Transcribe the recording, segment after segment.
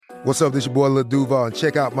What's up, this your boy Lil Duval, and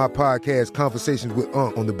check out my podcast, Conversations with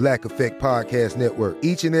Unc, on the Black Effect Podcast Network.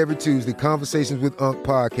 Each and every Tuesday, Conversations with Unc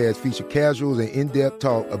podcast feature casuals and in-depth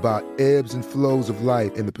talk about ebbs and flows of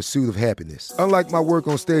life and the pursuit of happiness. Unlike my work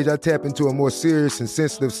on stage, I tap into a more serious and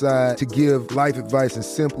sensitive side to give life advice and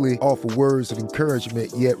simply offer words of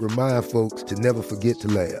encouragement, yet remind folks to never forget to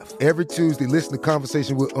laugh. Every Tuesday, listen to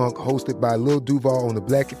Conversations with Unc, hosted by Lil Duval on the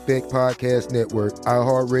Black Effect Podcast Network,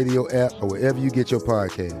 iHeartRadio app, or wherever you get your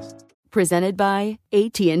podcasts. Presented by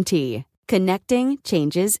AT&T. Connecting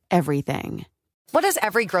changes everything. What does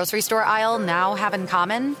every grocery store aisle now have in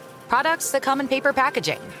common? Products that come in paper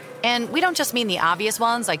packaging. And we don't just mean the obvious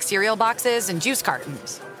ones like cereal boxes and juice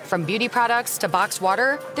cartons. From beauty products to boxed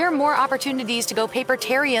water, there are more opportunities to go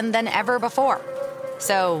papertarian than ever before.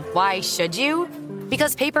 So why should you?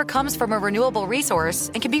 Because paper comes from a renewable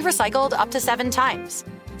resource and can be recycled up to 7 times.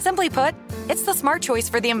 Simply put, it's the smart choice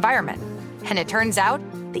for the environment. And it turns out,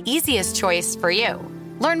 the easiest choice for you.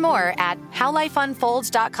 Learn more at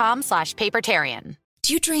howlifeunfolds.com/papertarian.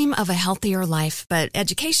 Do you dream of a healthier life, but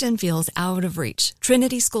education feels out of reach?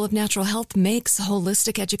 Trinity School of Natural Health makes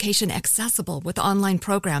holistic education accessible with online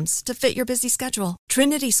programs to fit your busy schedule.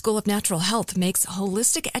 Trinity School of Natural Health makes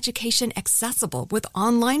holistic education accessible with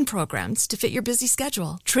online programs to fit your busy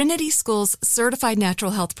schedule. Trinity School's Certified Natural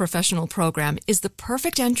Health Professional Program is the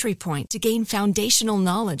perfect entry point to gain foundational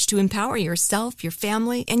knowledge to empower yourself, your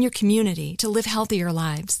family, and your community to live healthier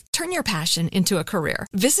lives. Turn your passion into a career.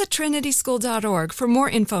 Visit trinityschool.org for more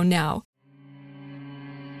info now.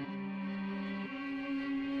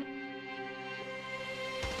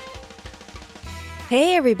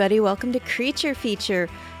 Hey everybody, welcome to Creature Feature,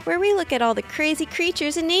 where we look at all the crazy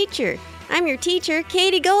creatures in nature. I'm your teacher,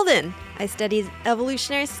 Katie Golden. I studied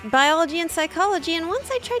evolutionary biology and psychology, and once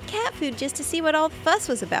I tried cat food just to see what all the fuss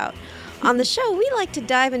was about. On the show, we like to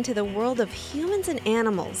dive into the world of humans and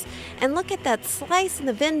animals and look at that slice in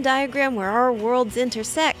the Venn diagram where our worlds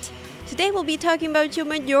intersect. Today we'll be talking about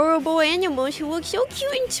some adorable animals who look so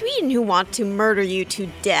cute and sweet and who want to murder you to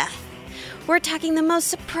death. We're talking the most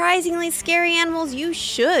surprisingly scary animals you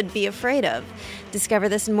should be afraid of. Discover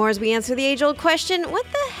this and more as we answer the age-old question, what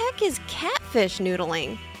the heck is catfish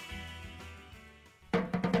noodling?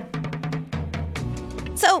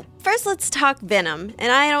 So, first let's talk venom.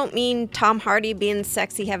 And I don't mean Tom Hardy being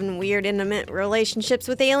sexy having weird intimate relationships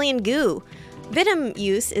with alien goo. Venom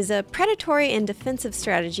use is a predatory and defensive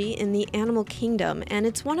strategy in the animal kingdom, and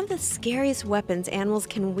it's one of the scariest weapons animals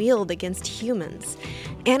can wield against humans.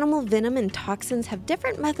 Animal venom and toxins have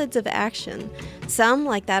different methods of action. Some,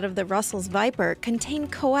 like that of the Russell's viper, contain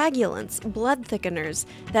coagulants, blood thickeners,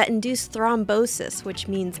 that induce thrombosis, which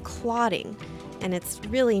means clotting. And it's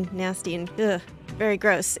really nasty and very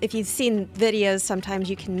gross. If you've seen videos, sometimes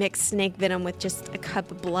you can mix snake venom with just a cup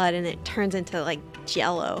of blood and it turns into like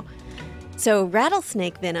jello. So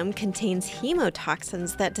rattlesnake venom contains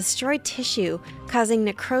hemotoxins that destroy tissue, causing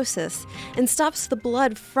necrosis, and stops the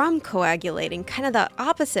blood from coagulating, kind of the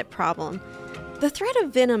opposite problem. The threat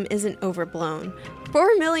of venom isn't overblown.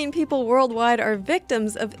 4 million people worldwide are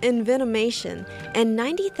victims of envenomation, and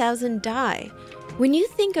 90,000 die. When you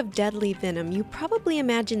think of deadly venom, you probably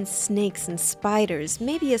imagine snakes and spiders,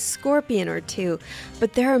 maybe a scorpion or two,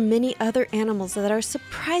 but there are many other animals that are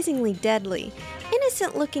surprisingly deadly.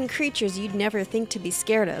 Innocent-looking creatures you'd never think to be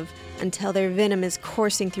scared of, until their venom is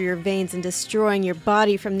coursing through your veins and destroying your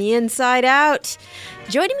body from the inside out.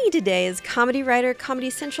 Joining me today is comedy writer, Comedy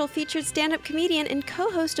Central featured stand-up comedian, and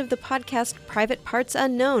co-host of the podcast Private Parts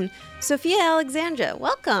Unknown, Sophia Alexandra.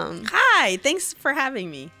 Welcome. Hi, thanks for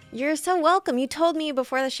having me. You're so welcome. You told me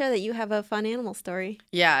before the show that you have a fun animal story.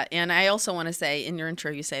 Yeah, and I also want to say, in your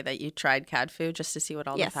intro, you say that you tried cat food just to see what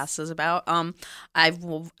all the fuss is about.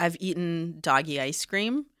 I've eaten doggy ice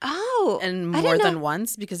cream. Oh, and more than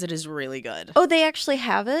once because it is really good. Oh, they actually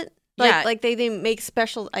have it? Yeah. Like they make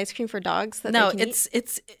special ice cream for dogs that no, they can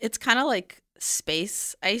it's kind of like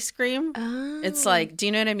space ice cream. Oh. It's like, do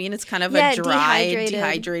you know what I mean? It's kind of a dry,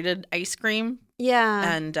 dehydrated ice cream.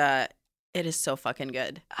 Yeah. And it is so fucking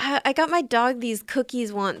good. I got my dog these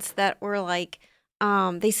cookies once that were like,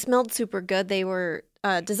 they smelled super good. They were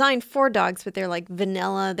designed for dogs, but they're like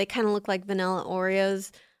vanilla. They kind of look like vanilla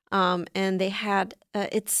Oreos. And they had,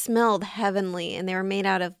 it smelled heavenly, and they were made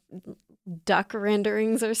out of duck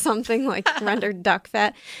renderings or something, like rendered duck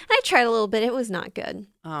fat. And I tried a little bit. It was not good.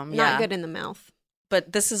 Not good in the mouth.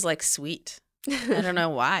 But this is like sweet. I don't know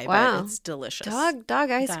why, Wow. but it's delicious. Dog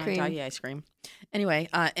ice cream. Doggy ice cream. Anyway,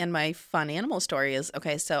 and my fun animal story is,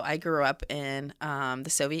 okay, so I grew up in the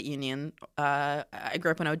Soviet Union. I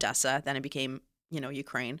grew up in Odessa, then it became,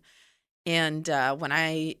 Ukraine. And when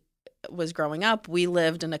I was growing up, we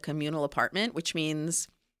lived in a communal apartment, which means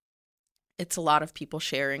it's a lot of people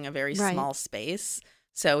sharing a very Right. small space.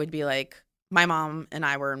 So it'd be like my mom and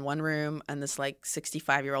I were in one room, and this like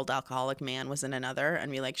 65-year-old alcoholic man was in another,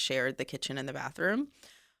 and we like shared the kitchen and the bathroom.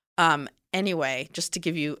 Anyway, just to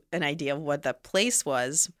give you an idea of what the place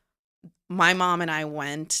was, my mom and I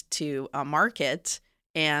went to a market,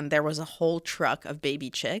 and there was a whole truck of baby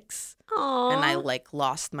chicks. Aww. And I like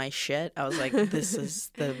lost my shit. I was like, this is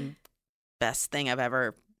the best thing I've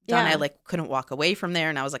ever done. Yeah. I like couldn't walk away from there,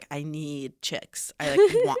 and I was like, I need chicks.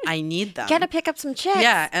 I need them. Gotta pick up some chicks.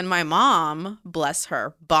 Yeah, and my mom, bless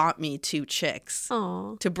her, bought me 2 chicks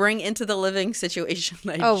Oh. to bring into the living situation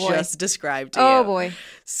I Oh, boy. just described to you. Oh boy.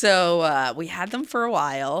 So we had them for a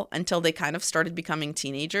while until they kind of started becoming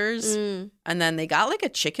teenagers, Mm. and then they got like a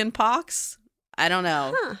chicken pox. I don't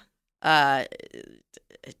know. Huh.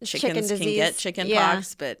 Chickens can disease. get chicken Yeah.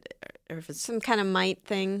 pox, but or if it's Some kind of mite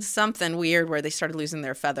thing. something weird where they started losing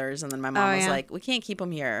their feathers, and then my mom Oh, was yeah. like, we can't keep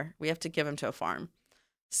them here. We have to give them to a farm.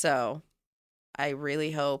 So I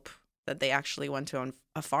really hope that they actually went to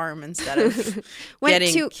a farm instead of Went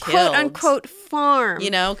getting to killed. quote unquote farm.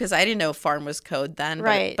 You know, because I didn't know farm was code then.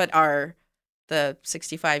 Right. But the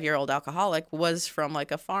 65-year-old alcoholic was from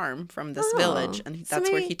like a farm from this Oh. village, and So that's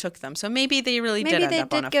where maybe- he took them. So maybe they really Maybe did end they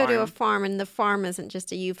up on a did go farm. to a farm, and the farm isn't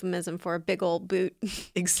just a euphemism for a big old boot.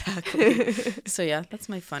 Exactly. So yeah, that's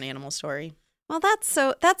my fun animal story. Well,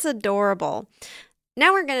 that's adorable.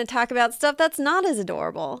 Now we're going to talk about stuff that's not as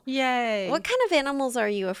adorable. Yay. What kind of animals are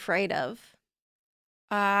you afraid of?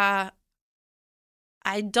 I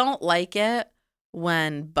don't like it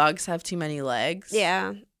when bugs have too many legs.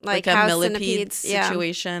 Yeah, like a house millipede centipedes. Yeah.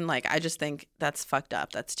 situation. Like, I just think that's fucked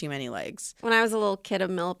up. That's too many legs. When I was a little kid, a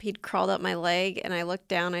millipede crawled up my leg, and I looked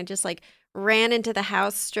down. I just like ran into the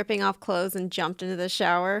house, stripping off clothes, and jumped into the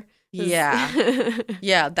shower. Yeah.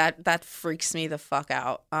 Yeah, that freaks me the fuck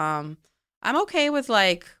out. I'm okay with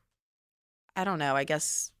like, I don't know, I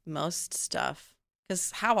guess most stuff.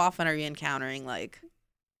 Because how often are you encountering like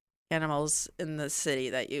animals in the city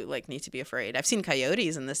that you like need to be afraid? I've seen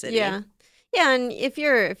coyotes in the city. Yeah. Yeah, and if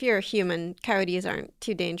you're a human, coyotes aren't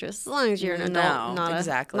too dangerous as long as you're an adult, No,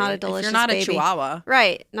 exactly. not a delicious If you're not baby. a chihuahua.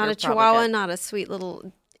 Right, not You're a probably chihuahua, good. not a sweet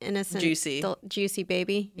little innocent juicy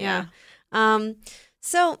baby. Yeah.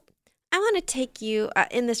 So I want to take you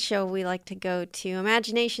in this show. We like to go to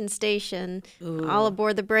Imagination Station, all Ooh.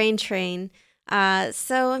 aboard the brain train.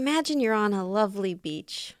 So imagine you're on a lovely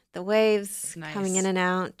beach, the waves coming Nice. in and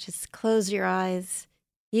out. Just close your eyes.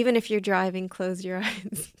 Even if you're driving, close your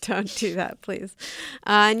eyes. Don't do that, please.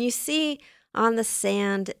 And you see on the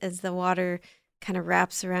sand as the water kind of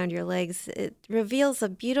wraps around your legs, it reveals a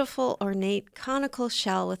beautiful, ornate, conical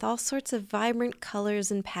shell with all sorts of vibrant colors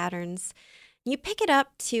and patterns. You pick it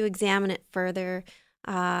up to examine it further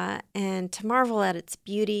and to marvel at its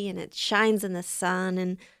beauty, and it shines in the sun.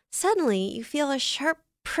 And suddenly you feel a sharp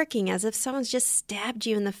pricking as if someone's just stabbed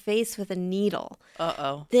you in the face with a needle.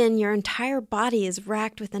 Uh-oh. Then your entire body is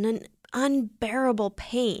racked with an unbearable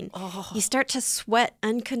pain. Oh. You start to sweat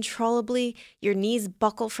uncontrollably, your knees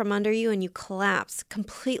buckle from under you, and you collapse,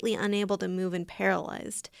 completely unable to move and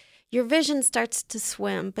paralyzed. Your vision starts to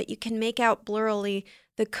swim, but you can make out blurrily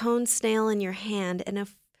the cone snail in your hand and a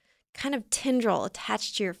kind of tendril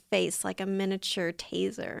attached to your face like a miniature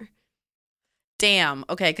taser. Damn.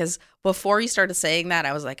 Okay, because before you started saying that,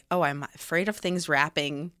 I was like, oh, I'm afraid of things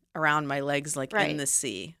wrapping around my legs like Right. in the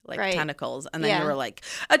sea, like Right. tentacles. And then Yeah. you were like,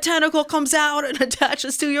 a tentacle comes out and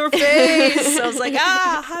attaches to your face. I was like,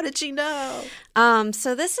 how did she know?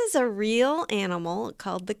 So this is a real animal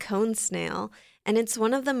called the cone snail, and it's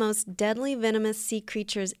one of the most deadly venomous sea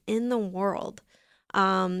creatures in the world.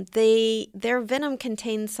 Their venom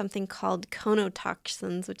contains something called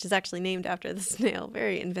conotoxins, which is actually named after the snail.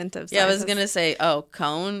 Very inventive. Yeah, I was scientists. going to say, oh,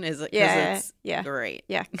 cone? Is it? 'Cause Yeah, it's yeah. great.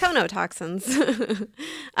 Yeah, conotoxins.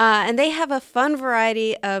 And they have a fun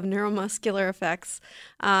variety of neuromuscular effects,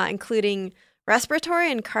 including respiratory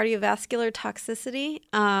and cardiovascular toxicity.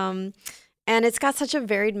 And it's got such a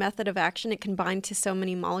varied method of action. It can bind to so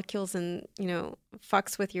many molecules and,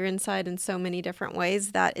 fucks with your inside in so many different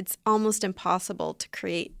ways that it's almost impossible to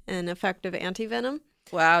create an effective antivenom.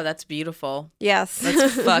 Wow, that's beautiful. Yes.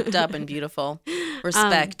 That's fucked up and beautiful.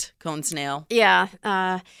 Respect, cone snail. Yeah.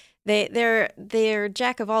 They're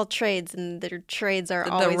jack of all trades, and their trades are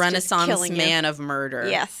always The Renaissance just killing you. man of murder.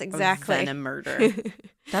 Yes, Of exactly. venom murder.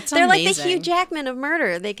 That's They're amazing. like the Hugh Jackman of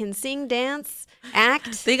murder. They can sing, dance,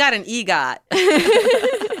 act. They got an EGOT.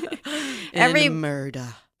 Every- in murder.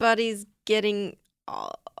 Everybody's getting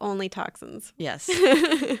only toxins. Yes. So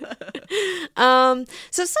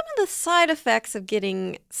some of the side effects of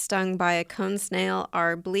getting stung by a cone snail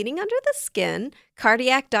are bleeding under the skin,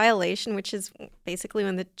 cardiac dilation, which is basically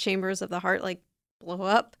when the chambers of the heart like blow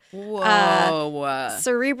up. Whoa.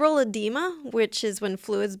 Cerebral edema, which is when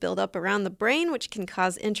fluids build up around the brain, which can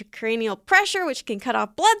cause intracranial pressure, which can cut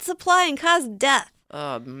off blood supply and cause death.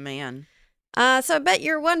 Oh, man. So I bet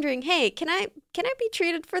you're wondering, hey, can I be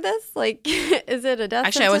treated for this? Like, is it a death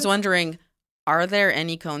Actually, I was sentence? wondering, are there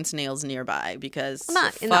any cone snails nearby? Because Well,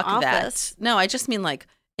 not in the fuck office. that. No, I just mean like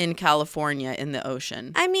in California in the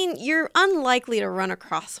ocean. I mean, you're unlikely to run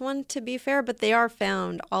across one, to be fair, but they are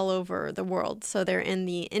found all over the world. So they're in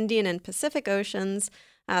the Indian and Pacific Oceans,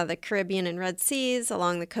 the Caribbean and Red Seas,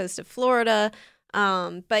 along the coast of Florida.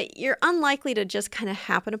 But you're unlikely to just kind of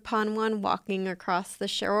happen upon one walking across the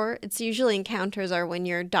shore. It's usually encounters are when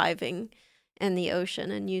you're diving in the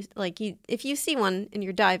ocean, and if you see one and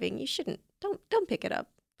you're diving, you don't pick it up.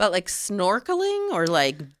 But like snorkeling or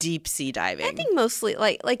like deep sea diving? I think mostly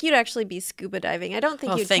like you'd actually be scuba diving. I don't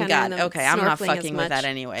think you'd thank count God. in Okay, I'm not snorkeling as fucking with much. that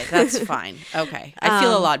anyway. That's fine. Okay. I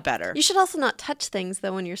feel a lot better. You should also not touch things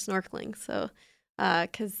though when you're snorkeling. So,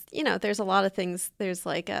 because there's a lot of things. There's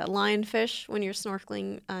like lionfish when you're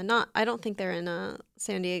snorkeling. I don't think they're in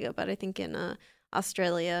San Diego, but I think in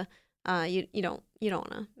Australia. You don't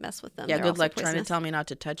want to mess with them. Yeah, They're good also luck trying to poisonous. tell me not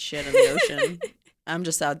to touch shit in the ocean. I'm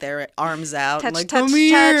just out there, arms out, Touch, like, touch, come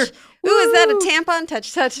here. touch. Ooh, is that a tampon?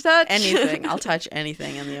 Touch, touch, touch. Anything. I'll touch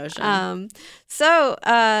anything in the ocean. So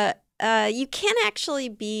you can actually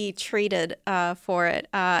be treated for it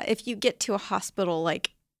if you get to a hospital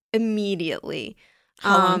like immediately.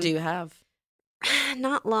 How long do you have?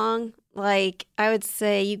 Not long. Like I would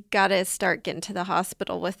say you got to start getting to the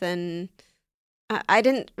hospital within I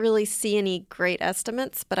didn't really see any great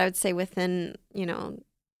estimates, but I would say within,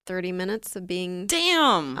 30 minutes of being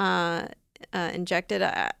Damn. Injected,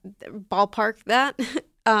 ballpark that.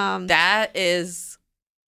 That is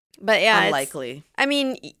But yeah, unlikely. I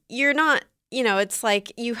mean, you're not, it's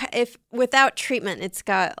like if without treatment, it's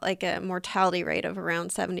got like a mortality rate of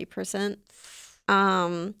around 70%.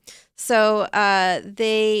 So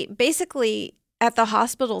they basically at the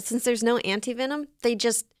hospital, since there's no antivenom, they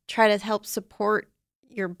just try to help support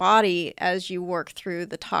your body as you work through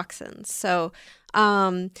the toxins. So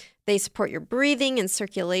they support your breathing and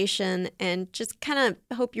circulation and just kind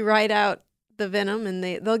of hope you ride out the venom, and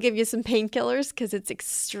they'll give you some painkillers because it's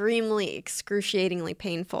extremely excruciatingly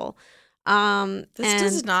painful. This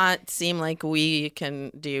does not seem like we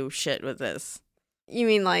can do shit with this. You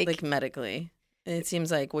mean like medically? It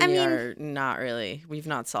seems like we've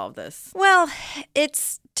not solved this. Well,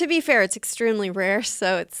 to be fair, it's extremely rare,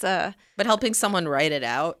 so it's But helping someone write it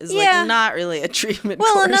out is Yeah. like not really a treatment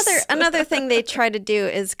well, course. another thing they try to do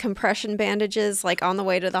is compression bandages, like on the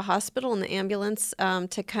way to the hospital in the ambulance,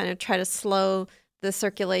 to kind of try to slow the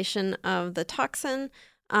circulation of the toxin.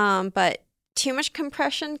 But too much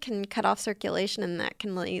compression can cut off circulation, and that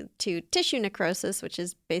can lead to tissue necrosis, which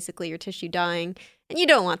is basically your tissue dying. And you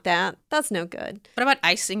don't want that. That's no good. What about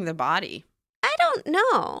icing the body? I don't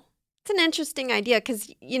know. It's an interesting idea because,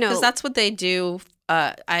 Because that's what they do.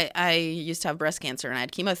 I used to have breast cancer and I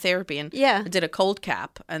had chemotherapy and yeah. I did a cold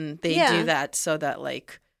cap, and they Yeah. do that so that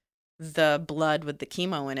like the blood with the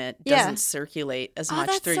chemo in it Yeah. doesn't circulate as Oh, much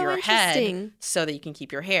that's through so your head interesting. so that you can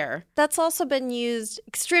keep your hair. That's also been used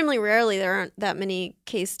extremely rarely. There aren't that many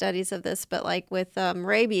case studies of this, but like with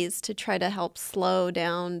rabies, to try to help slow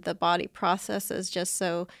down the body processes, just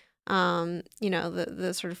so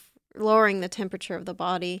the sort of lowering the temperature of the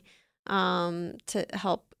body to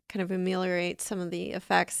help kind of ameliorate some of the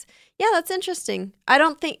effects. Yeah, that's interesting. I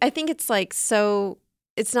think it's like so.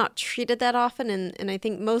 It's not treated that often, and I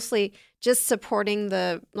think mostly just supporting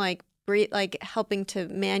the helping to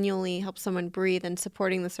manually help someone breathe and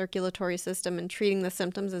supporting the circulatory system and treating the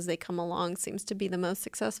symptoms as they come along seems to be the most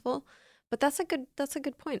successful. But that's a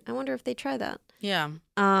good point. I wonder if they try that. Yeah.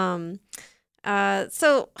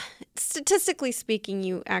 So statistically speaking,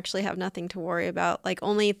 you actually have nothing to worry about. Like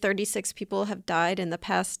only 36 people have died in the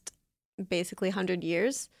past basically 100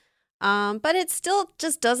 years. But it still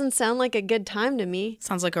just doesn't sound like a good time to me.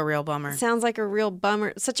 Sounds like a real bummer. It sounds like a real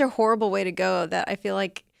bummer. Such a horrible way to go that I feel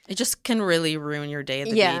like It just can really ruin your day at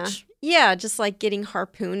the beach. Yeah, just like getting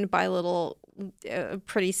harpooned by a little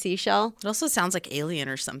pretty seashell. It also sounds like Alien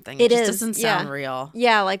or something. It just is, doesn't sound real.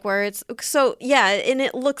 Yeah, like where it's so and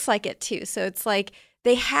it looks like it too. So it's like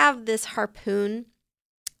they have this harpoon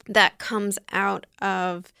that comes out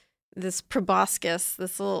of this proboscis,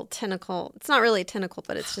 this little tentacle. It's not really a tentacle,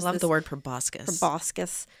 but it's just I love this the word proboscis.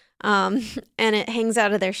 proboscis. And it hangs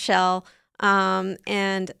out of their shell. So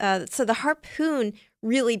the harpoon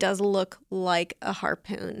really does look like a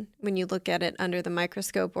harpoon when you look at it under the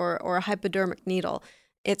microscope or a hypodermic needle.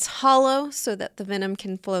 It's hollow so that the venom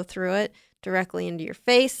can flow through it directly into your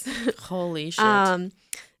face. Holy shit.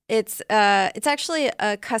 It's actually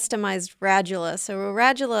a customized radula. So a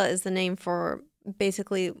radula is the name for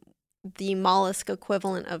basically the mollusk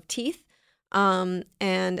equivalent of teeth.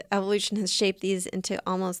 And evolution has shaped these into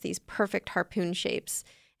almost these perfect harpoon shapes.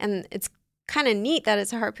 And it's kind of neat that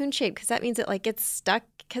it's a harpoon shape because that means it like gets stuck,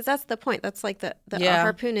 because that's the point. That's like a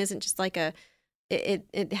harpoon isn't just like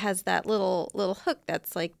it has that little hook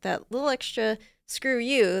that's like that little extra screw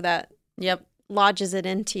you that lodges it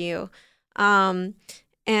into you.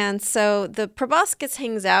 And so the proboscis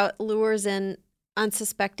hangs out, lures in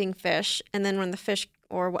unsuspecting fish, and then when the fish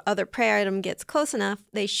or other prey item gets close enough,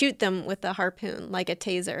 they shoot them with a harpoon, like a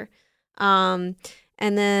taser.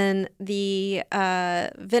 And then the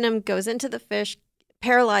venom goes into the fish,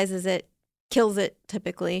 paralyzes it, kills it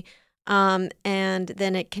typically, and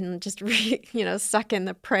then it can just suck in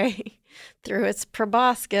the prey through its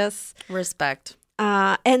proboscis. Respect.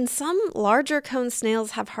 And some larger cone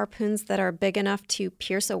snails have harpoons that are big enough to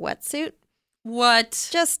pierce a wetsuit. What?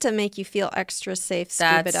 Just to make you feel extra safe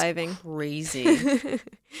scuba diving. That's crazy.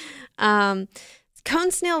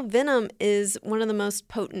 Cone snail venom is one of the most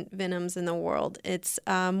potent venoms in the world. It's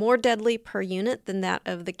more deadly per unit than that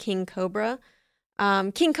of the king cobra.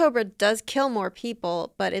 King cobra does kill more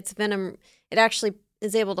people, but its venom, it actually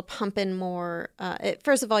is able to pump in more.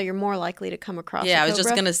 First of all, you're more likely to come across a cobra. I was just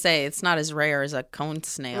going to say, it's not as rare as a cone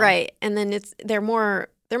snail. Right. And then you're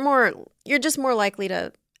just more likely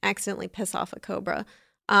to accidentally piss off a cobra.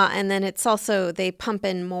 And then it's also, they pump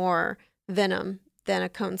in more venom than a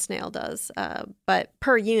cone snail does. But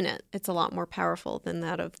per unit, it's a lot more powerful than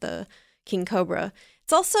that of the king cobra.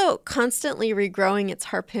 It's also constantly regrowing its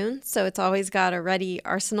harpoon, so it's always got a ready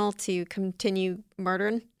arsenal to continue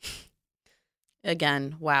murdering.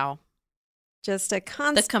 Again, wow. Just a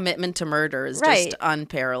constant... The commitment to murder is just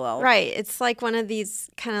unparalleled. Right. It's like one of these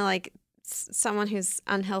kind of like someone who's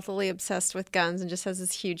unhealthily obsessed with guns and just has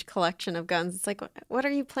this huge collection of guns. It's like, what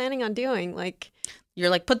are you planning on doing? Like... You're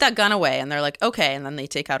like, put that gun away. And they're like, okay. And then they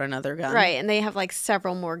take out another gun. Right. And they have like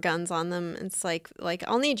several more guns on them. It's like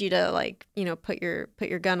I'll need you to like, put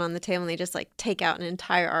your gun on the table, and they just like take out an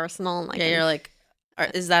entire arsenal. And, like, you're like,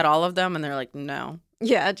 is that all of them? And they're like, no.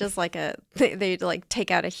 Yeah, just like they like take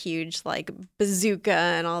out a huge like bazooka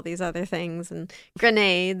and all these other things and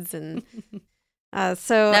grenades and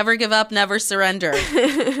so never give up, never surrender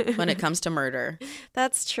when it comes to murder.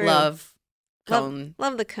 That's true. Love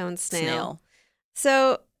the cone snail.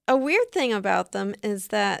 So a weird thing about them is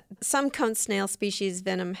that some cone snail species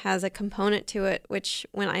venom has a component to it which,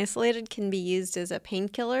 when isolated, can be used as a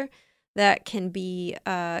painkiller that can be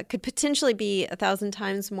could potentially be 1,000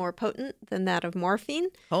 times more potent than that of morphine.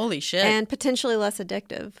 Holy shit! And potentially less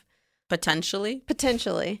addictive. Potentially.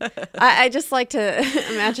 I just like to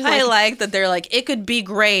imagine. I like that they're like, it could be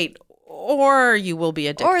great, or you will be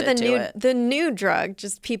addicted to it. The new drug,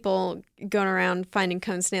 just people going around finding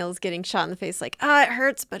cone snails getting shot in the face like, it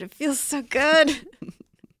hurts, but it feels so good.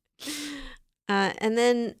 And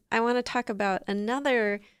then I want to talk about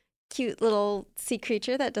another cute little sea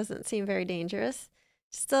creature that doesn't seem very dangerous.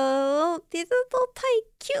 Just these little tight,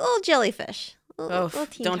 cute little jellyfish.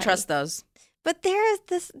 Don't trust those. But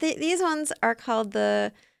these ones are called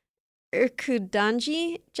the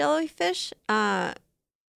Urkudanji jellyfish.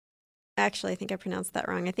 Actually, I think I pronounced that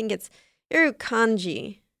wrong. I think it's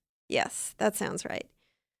Urukanji. Yes, that sounds right.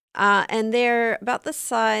 And they're about the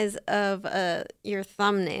size of your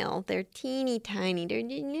thumbnail. They're teeny tiny. They're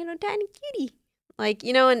little tiny cutie. Like,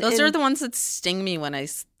 those are the ones that sting me when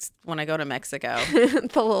I go to Mexico. The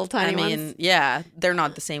little tiny ones. I mean, yeah, they're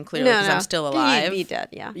not the same clearly because I'm still alive. You'd be dead,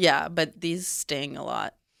 yeah. Yeah, but these sting a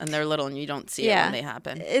lot. And they're little and you don't see it when they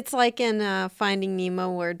happen. It's like in Finding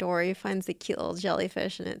Nemo where Dory finds the cute little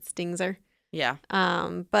jellyfish and it stings her. Yeah.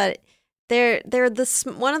 But they're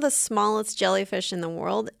one of the smallest jellyfish in the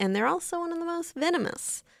world, and they're also one of the most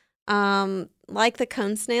venomous. Like the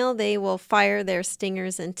cone snail, they will fire their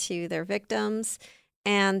stingers into their victims,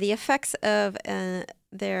 and the effects of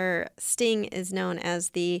their sting is known as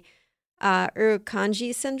the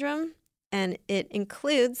Urukanji syndrome. And it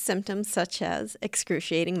includes symptoms such as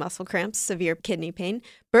excruciating muscle cramps, severe kidney pain,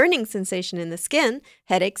 burning sensation in the skin,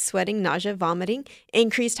 headaches, sweating, nausea, vomiting,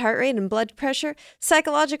 increased heart rate and blood pressure,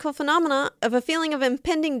 psychological phenomena of a feeling of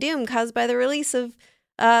impending doom caused by the release of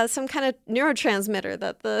some kind of neurotransmitter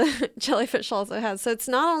that the jellyfish also has. So it's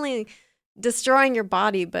not only destroying your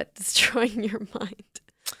body, but destroying your mind.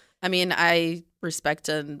 I mean, I respect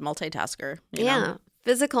a multitasker. You know?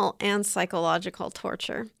 Physical and psychological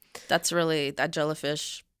torture. That's really, that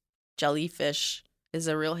jellyfish is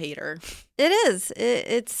a real hater. It is.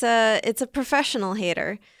 It's a professional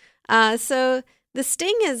hater. So the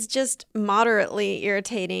sting is just moderately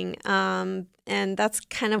irritating, and that's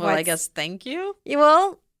kind of Well, why I guess thank you.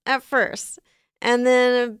 Well, at first. And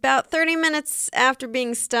then about 30 minutes after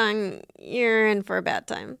being stung, you're in for a bad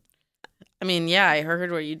time. I mean, yeah, I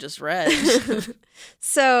heard what you just read.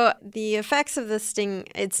 So the effects of the sting,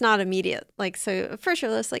 it's not immediate. Like, so at first you're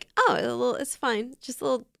just like, oh, it's fine. Just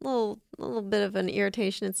a little bit of an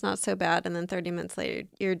irritation. It's not so bad. And then 30 minutes later,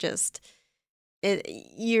 you're just,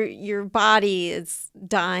 your body is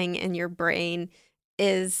dying and your brain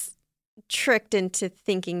is tricked into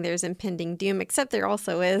thinking there's impending doom, except there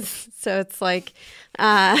also is. So it's like,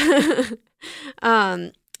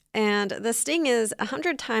 and the sting is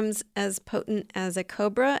 100 times as potent as a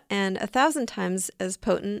cobra and 1,000 times as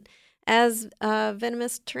potent as a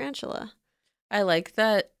venomous tarantula. I like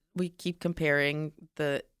that we keep comparing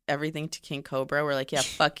everything to King Cobra. We're like, yeah,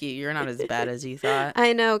 fuck you. You're not as bad as you thought.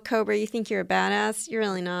 I know, Cobra, you think you're a badass. You're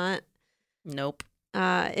really not. Nope.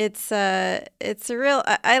 It's a real.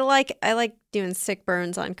 I like doing sick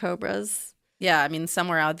burns on cobras. Yeah, I mean,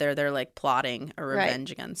 somewhere out there, they're like plotting a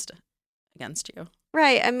revenge against you.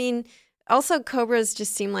 Right. I mean, also cobras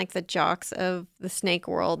just seem like the jocks of the snake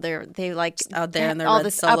world. They like out there in their all red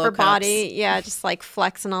this solo upper cups. body, yeah, just like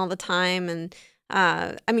flexing all the time, and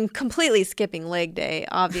I mean, completely skipping leg day,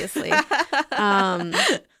 obviously.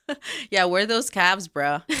 Yeah, where are those calves,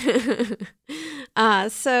 bro?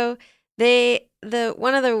 So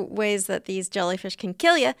one of the ways that these jellyfish can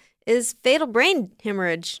kill you is fatal brain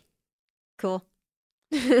hemorrhage. Cool.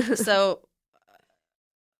 So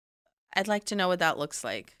I'd like to know what that looks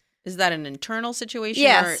like. Is that an internal situation?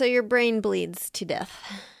 Yeah, or... so your brain bleeds to death.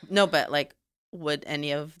 No, but like, would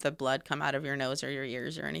any of the blood come out of your nose or your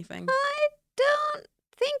ears or anything? I don't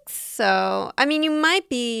think so. I mean, you might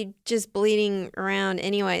be just bleeding around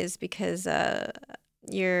anyways because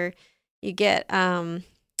you get a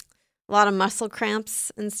lot of muscle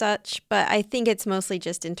cramps and such, but I think it's mostly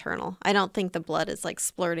just internal. I don't think the blood is like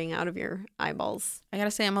splurting out of your eyeballs. I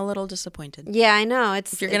gotta say, I'm a little disappointed. Yeah, I know.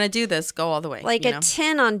 If you're gonna do this, go all the way. Like a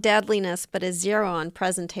 10 on deadliness, but a 0 on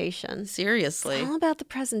presentation. Seriously. It's all about the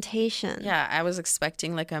presentation. Yeah, I was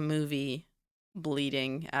expecting like a movie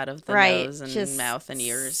bleeding out of the Right, nose and just mouth and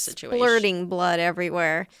ears situation. Splurting blood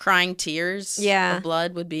everywhere. Crying tears of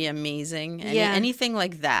blood would be amazing. Anything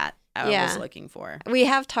like that I was looking for. We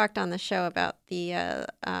have talked on the show about the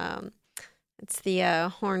it's the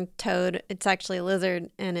horned toad. It's actually a lizard,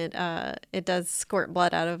 and it does squirt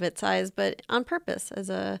blood out of its eyes, but on purpose as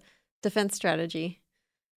a defense strategy.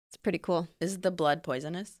 It's pretty cool. Is the blood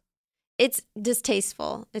poisonous? It's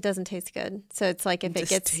distasteful. It doesn't taste good. So it's like if it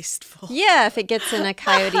gets distasteful. Yeah, if it gets in a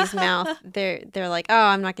coyote's mouth, they're like, "Oh,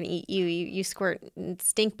 I'm not going to eat you. You squirt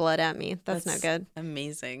stink blood at me. That's no good."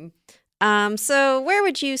 Amazing. So where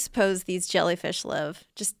would you suppose these jellyfish live?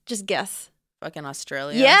 Just guess. Fucking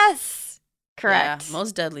Australia. Yes. Correct. Yeah,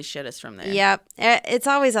 most deadly shit is from there. Yep. It's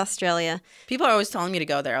always Australia. People are always telling me to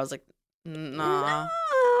go there. I was like, nah. No.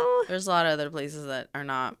 There's a lot of other places that are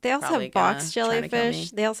not. They also have box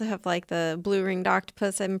jellyfish. They also have like the blue-ringed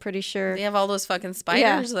octopus, I'm pretty sure. They have all those fucking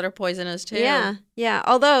spiders that are poisonous too. Yeah.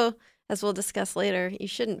 Although, as we'll discuss later, you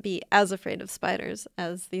shouldn't be as afraid of spiders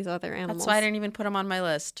as these other animals. That's why I didn't even put them on my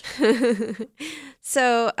list.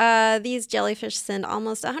 So these jellyfish send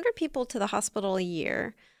almost 100 people to the hospital a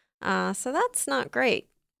year. So that's not great.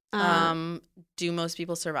 Do most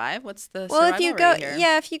people survive? What's the well, survival rate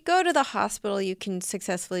here? if you go to the hospital, you can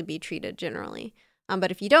successfully be treated generally.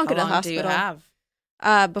 But if you don't go to the hospital, how long do you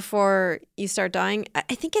have? Before you start dying,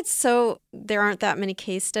 I think it's so there aren't that many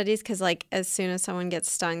case studies because like as soon as someone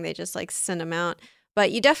gets stung, they just like send them out.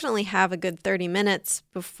 But you definitely have a good 30 minutes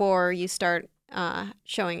before you start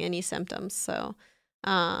showing any symptoms. So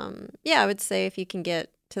I would say if you can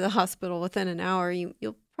get to the hospital within an hour,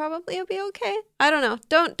 you'll probably be okay. I don't know.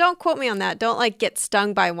 Don't quote me on that. Don't like get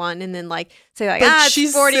stung by one and then like say like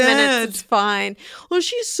it's 40 minutes, it's fine. Well,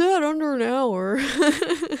 she said under an hour.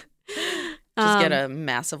 Just get a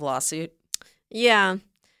massive lawsuit. Yeah.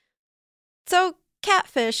 So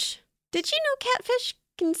catfish. Did you know catfish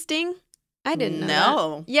can sting? I didn't know.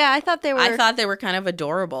 No. That. Yeah, I thought they were kind of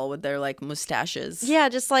adorable with their like mustaches. Yeah,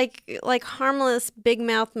 just like harmless big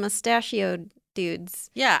mouth mustachioed dudes.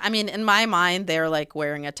 Yeah, I mean, in my mind, they're like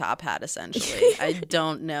wearing a top hat essentially. I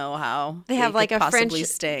don't know how they have like a French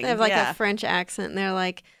sting. They have like a French accent, and they're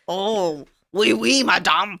like, "Oh, oui,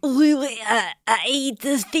 madame. Oui, I eat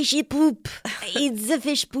the fishy poop. I eat the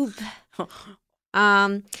fish poop."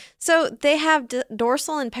 So they have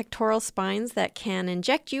dorsal and pectoral spines that can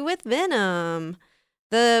inject you with venom.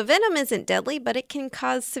 The venom isn't deadly, but it can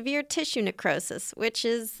cause severe tissue necrosis, which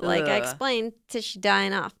is, like I explained, tissue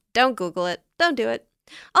dying off. Don't Google it. Don't do it.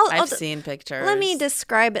 I've seen pictures. Let me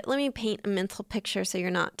describe it. Let me paint a mental picture so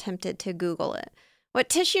you're not tempted to Google it. What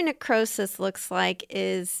tissue necrosis looks like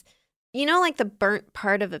is, like the burnt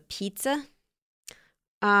part of a pizza?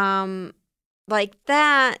 Like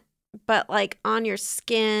that, but like on your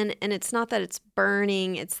skin. And it's not that it's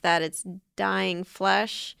burning, it's that it's dying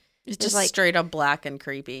flesh. It's just like straight up black and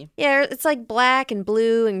creepy. Yeah, it's like black and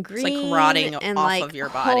blue and green. It's like rotting and off like of your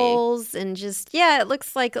body. Holes and just it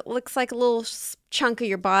looks like a little chunk of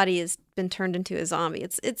your body has been turned into a zombie.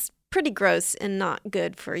 It's pretty gross and not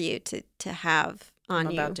good for you to have on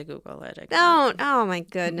I'm you. about to Google it. Don't. Oh my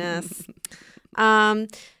goodness.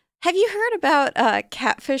 Have you heard about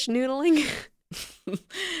catfish noodling?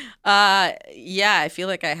 Yeah, I feel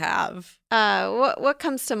like I have. What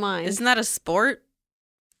comes to mind? Isn't that a sport?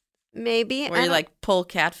 Maybe. Where you like pull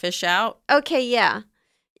catfish out? Okay, yeah.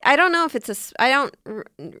 I don't know if it's I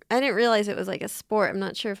didn't realize it was like a sport. I'm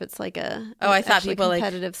not sure if it's like I thought people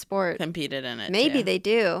competitive sport competed in it. Maybe too. they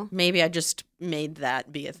do. Maybe I just made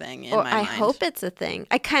that be a thing in my mind. I hope it's a thing.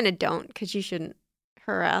 I kind of don't, because you shouldn't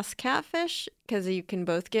harass catfish because you can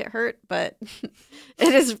both get hurt, but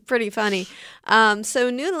it is pretty funny. So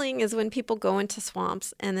noodling is when people go into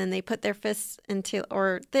swamps and then they put their fists into,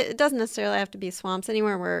 it doesn't necessarily have to be swamps,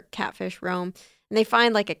 anywhere where catfish roam, and they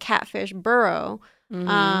find like a catfish burrow.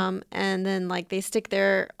 And then like they stick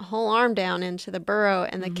their whole arm down into the burrow,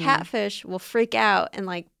 and the catfish will freak out and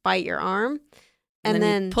like bite your arm, and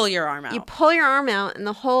then you pull your arm out. You pull your arm out, and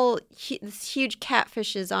the whole this huge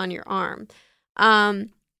catfish is on your arm.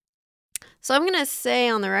 So I'm gonna say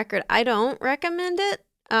on the record, I don't recommend it.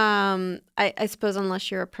 I suppose unless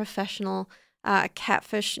you're a professional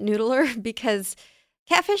catfish noodler, because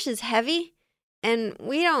catfish is heavy, and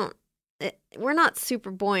we're not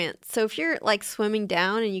super buoyant. So if you're like swimming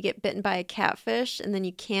down and you get bitten by a catfish and then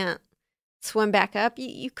you can't swim back up,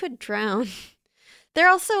 you could drown. They're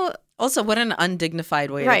also what an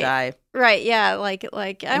undignified way to die. Right, yeah, like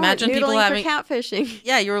imagine I went people having for catfishing.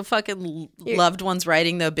 Yeah, your fucking loved ones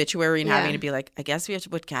writing the obituary and having to be like, I guess we have to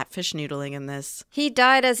put catfish noodling in this. He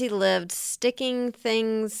died as he lived, sticking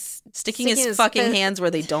his fucking hands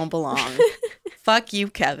where they don't belong. Fuck you,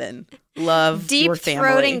 Kevin. Love your family.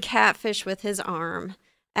 Deep-throating catfish with his arm,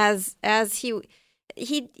 as he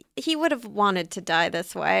would have wanted to die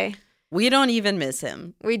this way. We don't even miss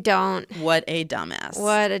him. We don't. What a dumbass.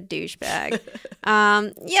 What a douchebag.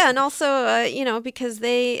 Yeah, and also, because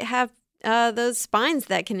they have those spines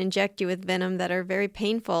that can inject you with venom that are very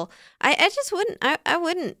painful. I just wouldn't. I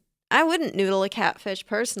wouldn't noodle a catfish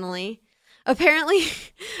personally. Apparently,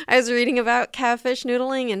 I was reading about catfish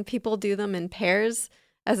noodling, and people do them in pairs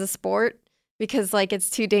as a sport because like it's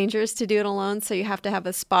too dangerous to do it alone. So you have to have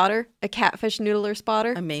a catfish noodler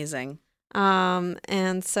spotter. Amazing.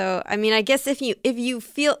 And so, I mean, I guess if you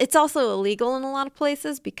feel, it's also illegal in a lot of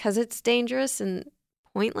places because it's dangerous and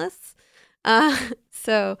pointless.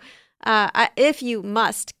 So if you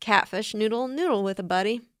must catfish noodle with a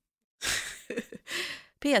buddy.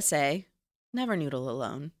 PSA, never noodle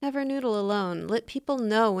alone. Never noodle alone. Let people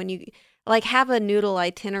know when you like have a noodle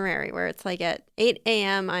itinerary where it's like at 8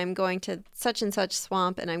 a.m. I'm going to such and such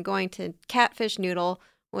swamp and I'm going to catfish noodle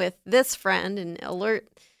with this friend and alert.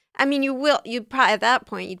 I mean, you'd probably, at that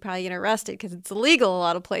point, you'd probably get arrested because it's illegal a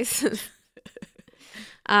lot of places.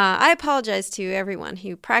 I apologize to everyone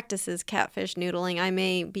who practices catfish noodling. I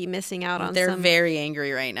may be missing out on They're very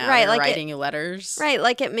angry right now. Right, They're writing you letters. Right,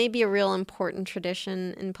 like it may be a real important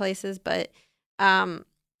tradition in places, but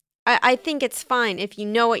I think it's fine if you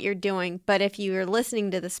know what you're doing. But if you're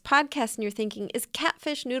listening to this podcast and you're thinking, is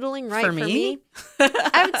catfish noodling right for me?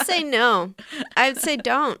 I would say no. I would say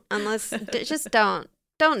don't, just don't.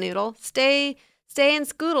 Don't noodle. Stay and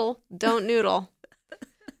scoodle. Don't noodle.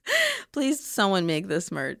 Please, someone make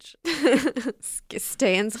this merch.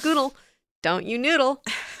 Stay and scoodle. Don't you noodle.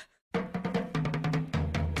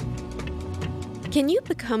 Can you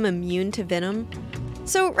become immune to venom?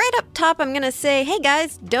 So right up top, I'm going to say, hey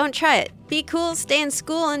guys, don't try it. Be cool, stay in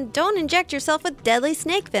school, and don't inject yourself with deadly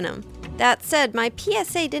snake venom. That said, my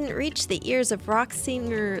PSA didn't reach the ears of rock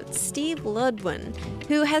singer Steve Ludwin,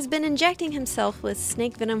 who has been injecting himself with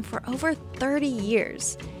snake venom for over 30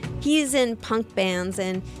 years. He's in punk bands,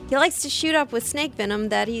 and he likes to shoot up with snake venom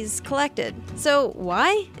that he's collected. So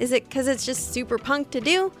why? Is it because it's just super punk to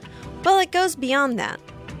do? Well, it goes beyond that.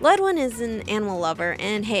 Ludwin is an animal lover,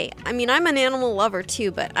 and hey, I mean, I'm an animal lover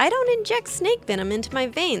too, but I don't inject snake venom into my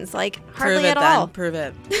veins, like hardly at all. Prove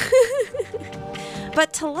it.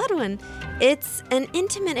 But to Ludwin, it's an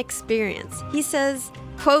intimate experience. He says,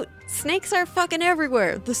 quote, Snakes are fucking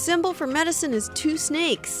everywhere. The symbol for medicine is 2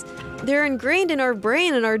 snakes. They're ingrained in our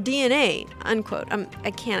brain and our DNA, unquote.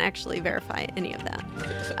 I can't actually verify any of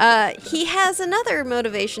that. He has another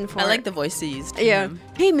motivation for it. I like the voice he used. Yeah.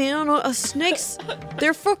 Hey, man, snakes,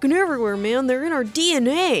 they're fucking everywhere, man. They're in our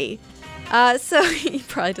DNA. So he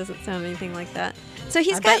probably doesn't sound anything like that. So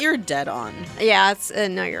I bet you're dead on. Yeah,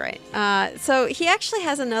 no, you're right. So he actually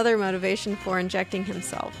has another motivation for injecting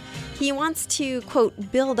himself. He wants to,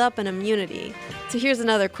 quote, build up an immunity. So here's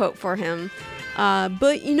another quote for him.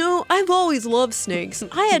 But, I've always loved snakes.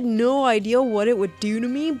 I had no idea what it would do to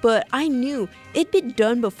me, but I knew it'd been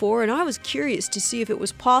done before, and I was curious to see if it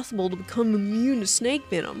was possible to become immune to snake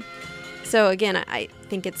venom. So again, I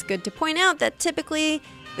think it's good to point out that typically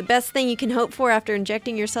the best thing you can hope for after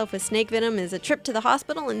injecting yourself with snake venom is a trip to the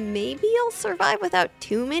hospital, and maybe you'll survive without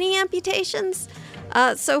too many amputations.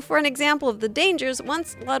 So for an example of the dangers,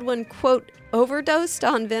 once Ludwin, quote, overdosed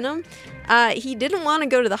on venom, he didn't want to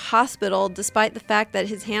go to the hospital despite the fact that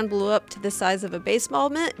his hand blew up to the size of a baseball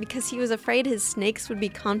mitt because he was afraid his snakes would be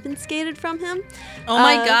confiscated from him. Oh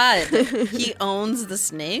my God. He owns the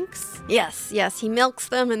snakes? Yes. He milks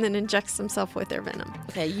them and then injects himself with their venom.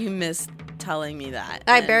 Okay, you missed telling me that.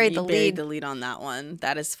 I buried the lead. The lead on that one.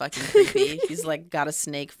 That is fucking creepy. He's got a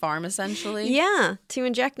snake farm essentially. Yeah, to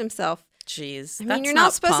inject himself. Jeez. I mean, you're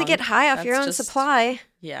not supposed to get high off your own supply.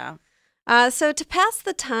 Yeah. So to pass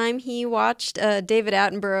the time, he watched a David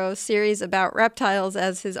Attenborough series about reptiles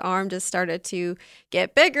as his arm just started to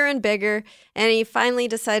get bigger and bigger, and he finally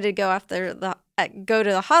decided to go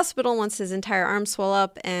to the hospital once his entire arm swelled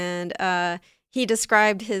up, and he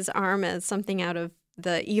described his arm as something out of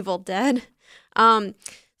The Evil Dead.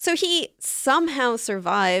 So he somehow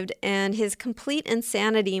survived, and his complete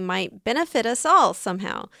insanity might benefit us all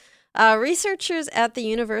somehow. Researchers at the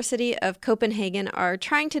University of Copenhagen are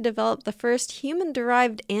trying to develop the first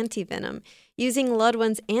human-derived antivenom using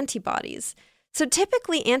Ludwin's antibodies. So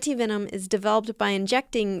typically, antivenom is developed by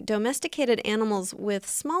injecting domesticated animals with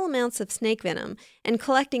small amounts of snake venom and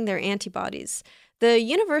collecting their antibodies. The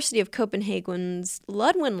University of Copenhagen's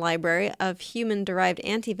Ludwin Library of Human-Derived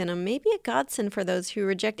Antivenom may be a godsend for those who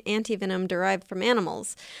reject antivenom derived from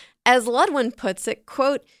animals. As Ludwin puts it,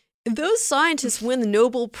 quote, "If those scientists win the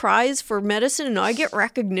Nobel Prize for medicine and I get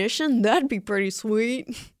recognition, that'd be pretty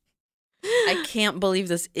sweet." I can't believe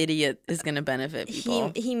this idiot is going to benefit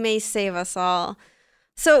people. He may save us all.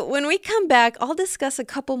 So when we come back, I'll discuss a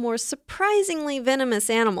couple more surprisingly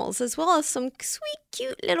venomous animals, as well as some sweet,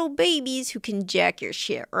 cute little babies who can jack your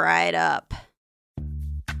shit right up.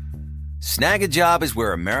 Snag a Job is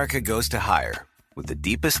where America goes to hire, with the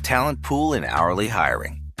deepest talent pool in hourly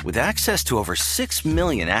hiring. With access to over 6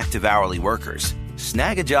 million active hourly workers,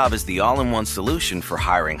 Snag a Job is the all-in-one solution for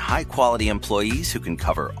hiring high-quality employees who can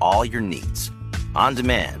cover all your needs. On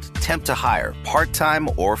demand, temp to hire, part-time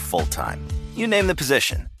or full-time. You name the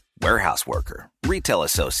position. Warehouse worker, retail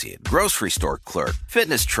associate, grocery store clerk,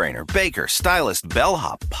 fitness trainer, baker, stylist,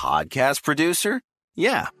 bellhop, podcast producer.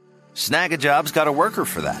 Yeah, Snag a Job's got a worker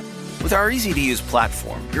for that. With our easy-to-use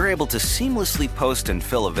platform, you're able to seamlessly post and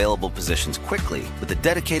fill available positions quickly with a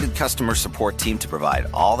dedicated customer support team to provide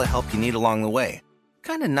all the help you need along the way.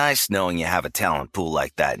 Kind of nice knowing you have a talent pool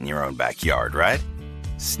like that in your own backyard, right?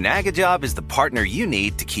 Snag a Job is the partner you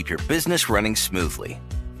need to keep your business running smoothly.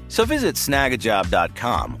 So visit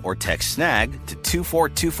snagajob.com or text SNAG to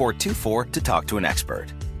 242424 to talk to an expert.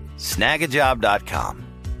 Snagajob.com,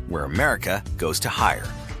 where America goes to hire.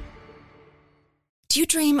 Do you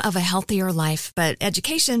dream of a healthier life, but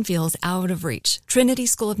education feels out of reach? Trinity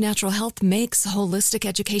School of Natural Health makes holistic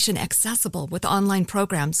education accessible with online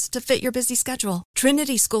programs to fit your busy schedule.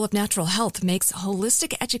 Trinity School of Natural Health makes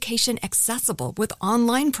holistic education accessible with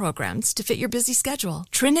online programs to fit your busy schedule.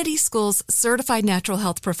 Trinity School's Certified Natural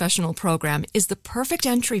Health Professional Program is the perfect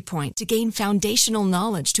entry point to gain foundational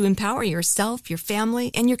knowledge to empower yourself, your family,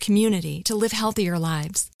 and your community to live healthier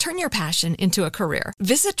lives. Turn your passion into a career.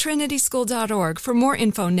 Visit trinityschool.org for more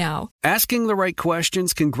info now. Asking the right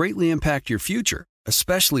questions can greatly impact your future,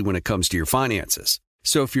 especially when it comes to your finances.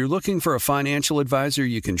 So if you're looking for a financial advisor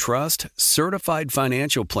you can trust, certified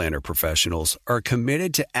financial planner professionals are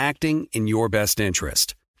committed to acting in your best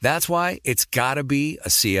interest. That's why it's got to be a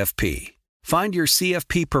CFP. Find your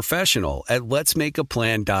CFP professional at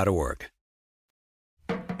letsmakeaplan.org.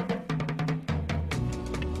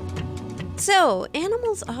 So,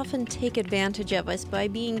 animals often take advantage of us by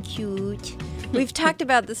being cute. We've talked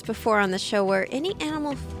about this before on the show, where any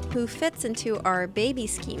animal who fits into our baby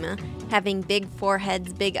schema, having big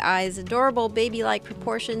foreheads, big eyes, adorable baby-like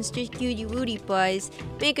proportions, just cutie-wootie pies,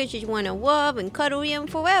 make us just want to love and cuddle them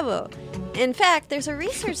forever. In fact, there's a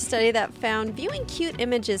research study that found viewing cute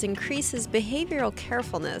images increases behavioral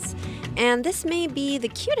carefulness, and this may be the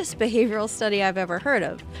cutest behavioral study I've ever heard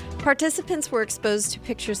of. Participants were exposed to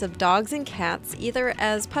pictures of dogs and cats, either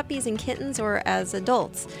as puppies and kittens or as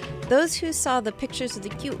adults. Those who saw the pictures of the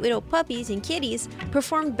cute little puppies and kitties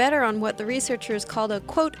performed better on what the researchers called a,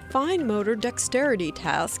 quote, fine motor dexterity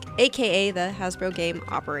task, aka the Hasbro game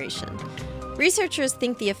Operation. Researchers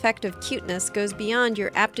think the effect of cuteness goes beyond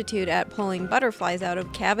your aptitude at pulling butterflies out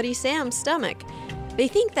of Cavity Sam's stomach. They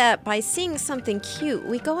think that by seeing something cute,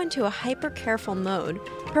 we go into a hyper-careful mode,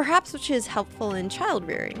 perhaps which is helpful in child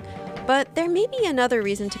rearing. But there may be another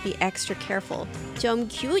reason to be extra careful. Some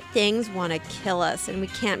cute things want to kill us, and we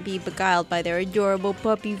can't be beguiled by their adorable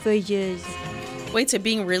puppy faces. Wait, so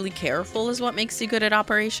being really careful is what makes you good at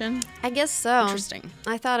Operation? I guess so. Interesting.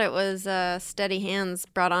 I thought it was steady hands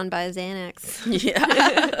brought on by Xanax.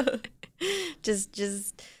 Yeah.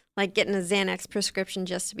 just like getting a Xanax prescription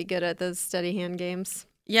just to be good at those steady hand games.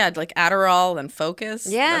 Yeah, like Adderall and Focus.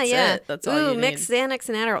 Yeah, That's yeah. it. That's all you need. Mix Xanax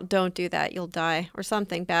and Adderall. Don't do that. You'll die or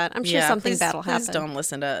something bad. I'm sure something bad will happen. Please don't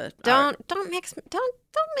listen to. Don't mix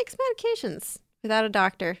medications without a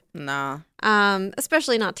doctor. Nah.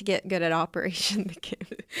 Especially not to get good at Operation.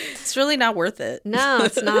 It's really not worth it. No,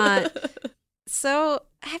 it's not. So,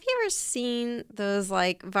 have you ever seen those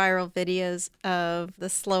like viral videos of the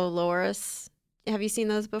slow loris? Have you seen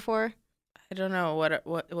those before? I don't know what.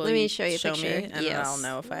 Let me show you a picture. Me, and yes. I'll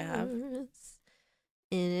know if I have. And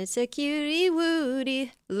it's a cutie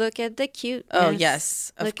woody. Look at the cuteness. Oh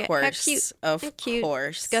yes, of course. How cute. Of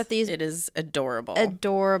course. It's got these. It is adorable.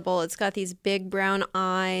 Adorable. It's got these big brown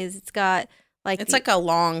eyes. It's got like. It's like a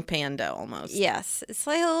long panda almost. Yes, it's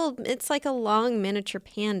like a long miniature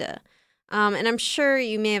panda. And I'm sure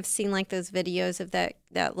you may have seen like those videos of that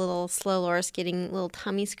little slow loris getting little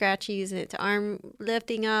tummy scratchies and its arm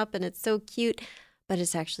lifting up, and it's so cute, but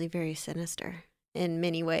it's actually very sinister in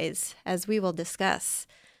many ways, as we will discuss.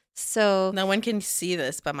 So no one can see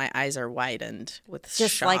this, but my eyes are widened with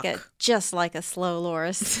just shock. Just like a slow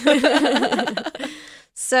loris.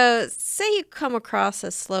 So say you come across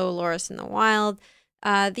a slow loris in the wild.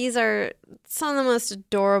 These are some of the most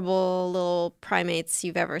adorable little primates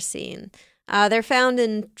you've ever seen. They're found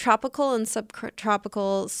in tropical and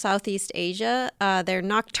subtropical Southeast Asia. They're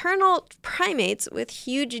nocturnal primates with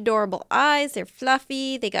huge, adorable eyes. They're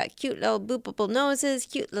fluffy. They got cute little boopable noses,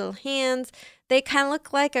 cute little hands. They kind of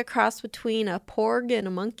look like a cross between a porg and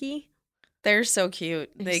a monkey. They're so cute.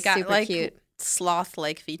 They got super like cute.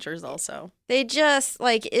 Sloth-like features also. They just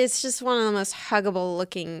it's just one of the most huggable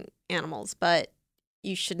looking animals, but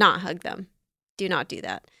you should not hug them. Do not do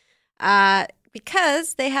that.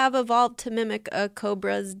 Because they have evolved to mimic a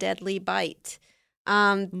cobra's deadly bite.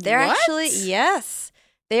 They're actually, yes,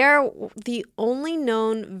 they are the only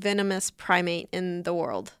known venomous primate in the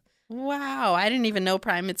world. Wow, I didn't even know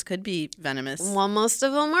primates could be venomous. Well, most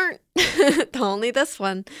of them aren't. Only this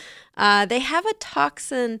one. They have a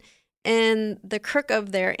toxin in the crook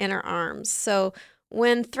of their inner arms. So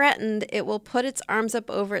when threatened, it will put its arms up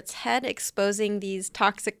over its head, exposing these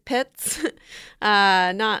toxic pits.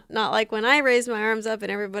 Not like when I raise my arms up and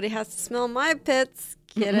everybody has to smell my pits.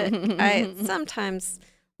 Get it? I sometimes,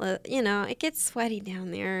 it gets sweaty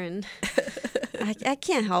down there, and I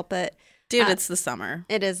can't help it. Dude, it's the summer.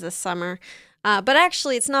 It is the summer. But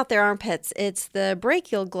actually, it's not their armpits. It's the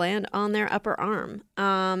brachial gland on their upper arm.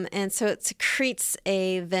 And so it secretes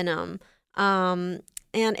a venom.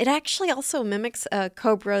 And it actually also mimics a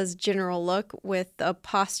cobra's general look with a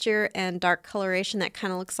posture and dark coloration that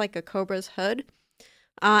kind of looks like a cobra's hood.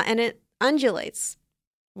 And it undulates.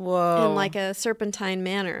 Whoa. In like a serpentine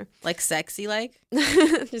manner. Like sexy like?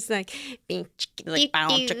 Just like bow,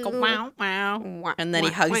 chicka, wow, wow. And then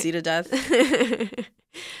he hugs you to death.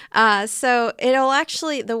 So it'll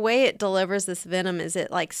actually, the way it delivers this venom is it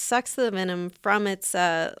like sucks the venom from its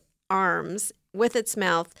arms with its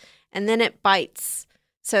mouth, and then it bites.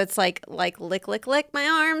 So it's like lick, lick, lick my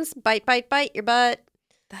arms, bite, bite, bite your butt.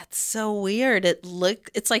 That's so weird.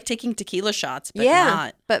 It's like taking tequila shots, but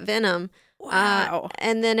not. But venom. Wow.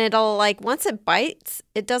 And then it'll once it bites,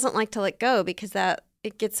 it doesn't like to let go because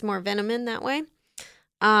it gets more venom in that way.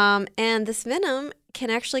 And this venom can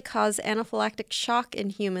actually cause anaphylactic shock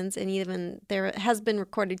in humans, and even there has been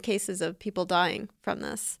recorded cases of people dying from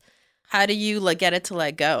this. How do you get it to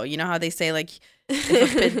let go? You know how they say if a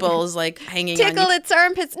pit bull is hanging tickle on its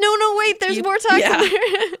armpits. No, wait, there's more toxin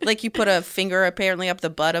there. You put a finger apparently up the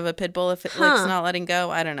butt of a pit bull if it's not letting go.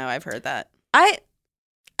 I don't know. I've heard that. I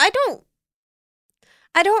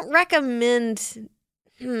don't recommend.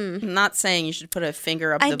 I'm not saying you should put a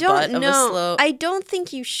finger up I the don't butt of a know. slow. I don't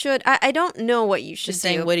think you should. I don't know what you should Just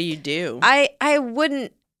saying, do. what do you do? I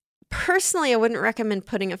wouldn't, personally, I wouldn't recommend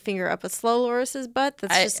putting a finger up a slow loris's butt.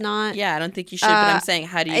 That's just not. Yeah, I don't think you should, but I'm saying,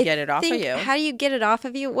 how do you get it off of you? How do you get it off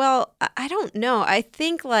of you? Well, I don't know. I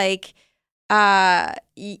think like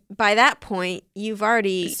by that point, you've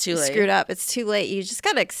already It's too late. screwed up. It's too late. You just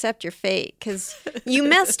got to accept your fate because you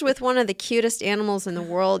messed with one of the cutest animals in the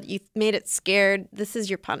world. You made it scared. This is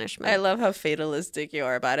your punishment. I love how fatalistic you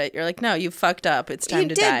are about it. You're like, no, you fucked up. It's time to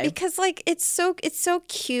you die. did because like it's so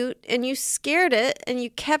cute and you scared it and you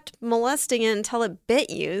kept molesting it until it bit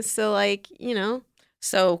you. So like, you know.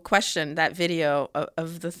 So, question, that video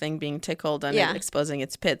of the thing being tickled and it exposing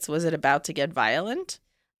its pits, was it about to get violent?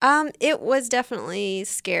 It was definitely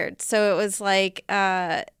scared. So it was like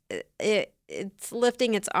it's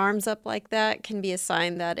lifting its arms up like that can be a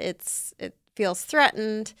sign that it feels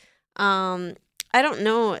threatened. I don't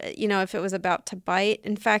know, if it was about to bite.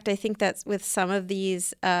 In fact, I think that's with some of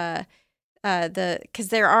these because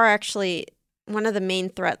there are actually one of the main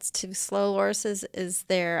threats to slow lorises is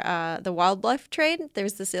the wildlife trade.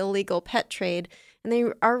 There's this illegal pet trade. And they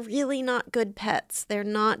are really not good pets. They're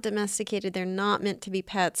not domesticated. They're not meant to be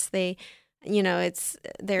pets. They're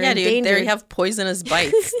endangered. They have poisonous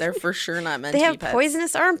bites. They're for sure not meant to be pets. They have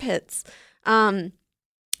poisonous armpits. I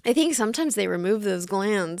think sometimes they remove those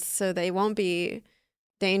glands so they won't be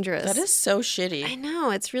dangerous. That is so shitty. I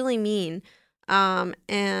know. It's really mean. So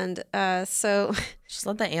just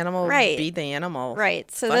let the animal be the animal.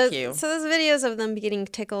 Right. So Fuck you. So those videos of them getting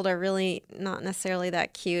tickled are really not necessarily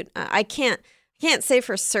that cute. I can't say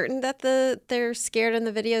for certain that they're scared in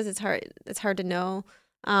the videos. It's hard to know.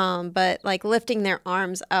 But like lifting their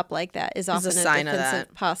arms up like that is often a sign of defensive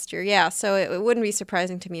that. posture. Yeah. So it wouldn't be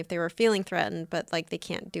surprising to me if they were feeling threatened, but like they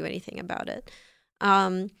can't do anything about it.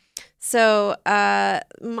 So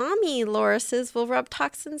mommy lorises will rub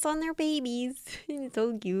toxins on their babies. It's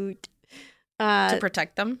so cute. To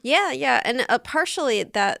protect them? Yeah. And partially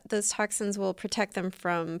those toxins will protect them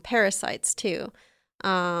from parasites too.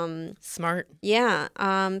 Smart. Yeah.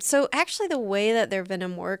 So actually the way that their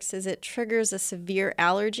venom works is it triggers a severe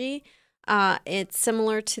allergy. It's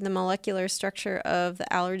similar to the molecular structure of the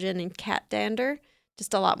allergen in cat dander,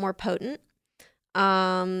 just a lot more potent.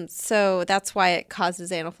 So that's why it causes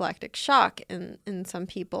anaphylactic shock in some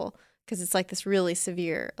people because it's like this really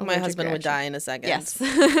severe allergic My husband would reaction. die in a second. Yes.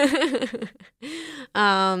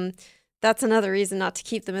 That's another reason not to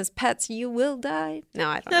keep them as pets. You will die. No,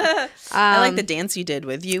 I don't know. I like the dance you did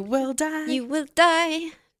with "You Will Die." You will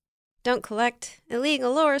die. Don't collect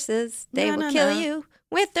illegal lorises. They will kill you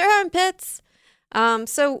with their armpits.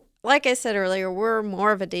 So, like I said earlier, we're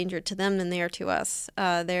more of a danger to them than they are to us.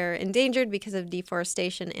 They're endangered because of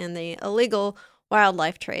deforestation and the illegal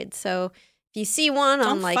wildlife trade. So, if you see one Don't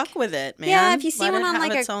on like fuck with it, man. yeah, if you see Let one it on have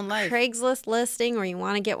like its a own life. Craigslist listing or you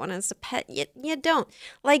want to get one as a pet, you don't.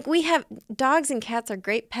 Like we have dogs and cats are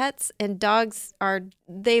great pets, and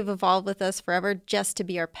they've evolved with us forever just to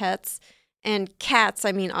be our pets. And cats,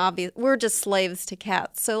 I mean, we're just slaves to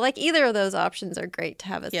cats. So like either of those options are great to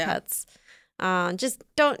have as pets. Just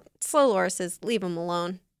don't slow lorises, leave them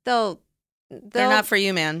alone. They're not for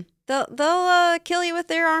you, man. They'll kill you with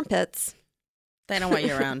their armpits. They don't want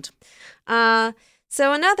you around.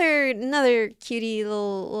 So another cutie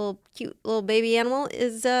cute little baby animal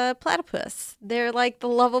is platypus. They're like the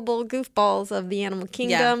lovable goofballs of the animal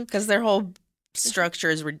kingdom. Yeah, because their whole structure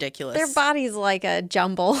is ridiculous. Their body's like a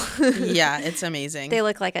jumble. Yeah, it's amazing. They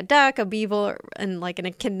look like a duck, a beaver, and like an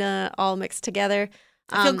echidna all mixed together.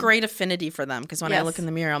 I feel great affinity for them because when I look in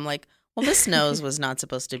the mirror, I'm like, well, this nose was not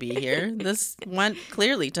supposed to be here. This went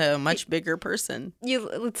clearly to a much bigger person.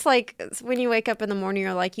 It's like when you wake up in the morning,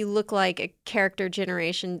 you're like, you look like a character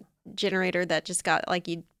generator that just got like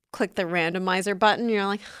you click the randomizer button. You're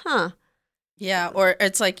like, huh. Yeah, or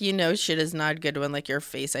it's like shit is not good when like your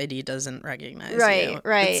Face ID doesn't recognize you.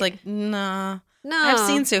 Right. It's like, nah. No. I've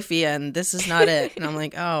seen Sophia and this is not it. And I'm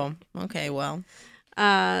like, oh, okay, well.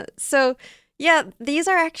 So yeah, these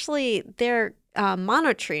are actually they're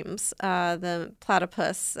monotremes, the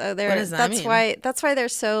platypus. What does that mean? That's why they're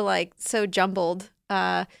so jumbled.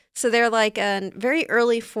 So they're like a very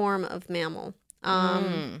early form of mammal.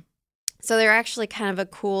 So they're actually kind of a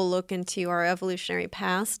cool look into our evolutionary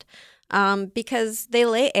past, because they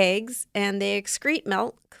lay eggs and they excrete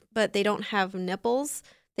milk, but they don't have nipples.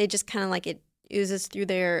 They just kind of like it oozes through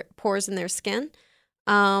their pores in their skin.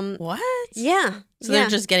 What? Yeah. So they're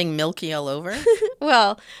just getting milky all over?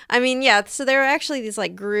 Well, I mean, yeah. So there are actually these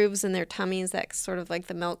like grooves in their tummies that sort of like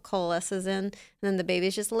the milk coalesces in, and then the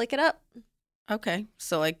babies just lick it up. Okay.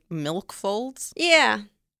 So like milk folds? Yeah.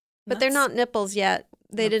 But they're not nipples yet.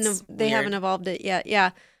 They haven't evolved it yet. Yeah.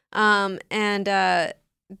 That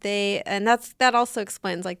also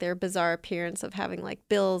explains like their bizarre appearance of having like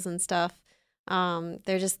bills and stuff.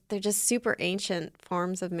 They're just super ancient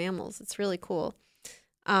forms of mammals. It's really cool.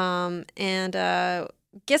 Guess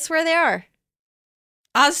where they are?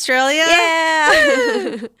 Australia?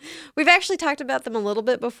 Yeah. We've actually talked about them a little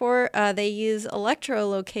bit before. They use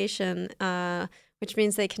electrolocation, which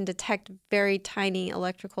means they can detect very tiny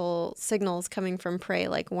electrical signals coming from prey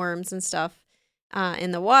like worms and stuff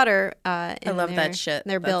in the water. I love that shit.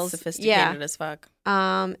 Their That's bills. sophisticated as fuck.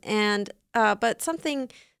 But something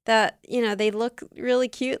that, they look really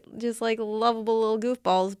cute, just like lovable little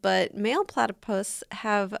goofballs, but male platypus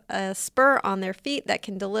have a spur on their feet that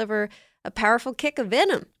can deliver a powerful kick of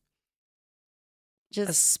venom.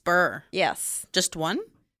 A spur? Yes. Just one?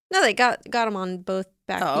 No, they got them on both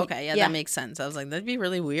back feet. Oh, okay. Yeah, that makes sense. I was like, that'd be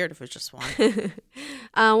really weird if it was just one.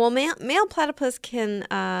 Male platypus can,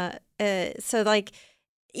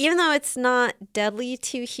 even though it's not deadly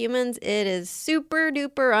to humans, it is super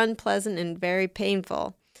duper unpleasant and very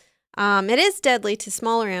painful. It is deadly to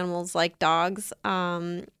smaller animals like dogs,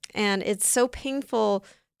 and it's so painful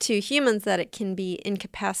to humans that it can be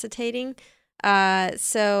incapacitating.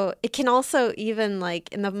 So it can also, even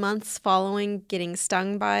like in the months following getting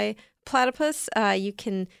stung by platypus, you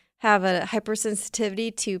can have a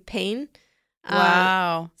hypersensitivity to pain.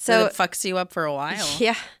 Wow. So it fucks you up for a while.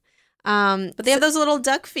 Yeah. But they have those little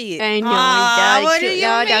duck feet. I know. What do you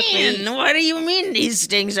mean? What do you mean these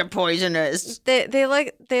things are poisonous? They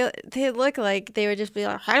look like they would just be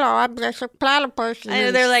like, "Hello, I'm just a platypus."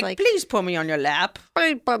 And they're like, "Please put me on your lap.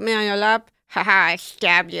 Please put me on your lap. Haha, I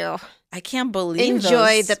stabbed you. I can't believe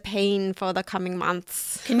Enjoy the pain for the coming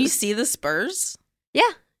months." Can you see the spurs? Yeah.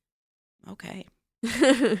 Okay.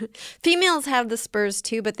 Females have the spurs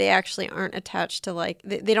too, but they actually aren't attached to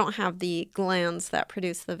they don't have the glands that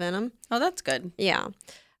produce the venom. Oh, that's good. Yeah.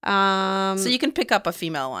 So you can pick up a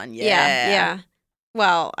female one. Yeah.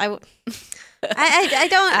 Well, I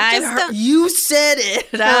don't. You said it.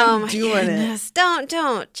 I'm doing it.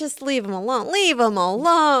 Don't. Just leave them alone. Leave them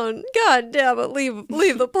alone. God damn it.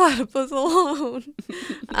 Leave the platypus alone.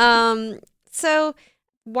 So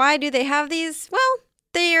why do they have these? Well,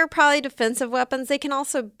 they are probably defensive weapons. They can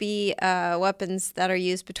also be weapons that are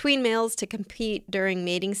used between males to compete during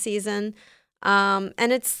mating season. And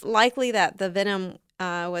it's likely that the venom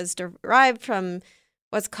was derived from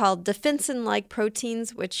what's called defensin-like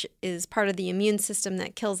proteins, which is part of the immune system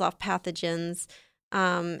that kills off pathogens,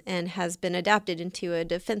 and has been adapted into a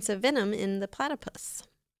defensive venom in the platypus.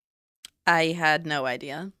 I had no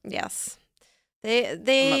idea. Yes. I'm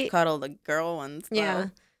gonna cuddle the girl ones, though. Yeah.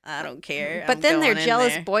 I don't care. But then their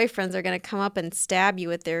jealous boyfriends are going to come up and stab you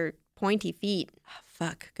with their pointy feet. Oh,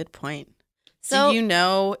 fuck. Good point. So, do you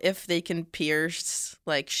know if they can pierce,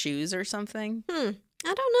 like, shoes or something? I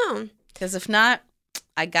don't know. Because if not,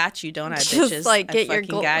 I got you, don't I, bitches? Just, like,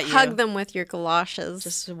 hug them with your galoshes.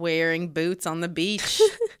 Just wearing boots on the beach.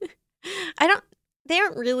 They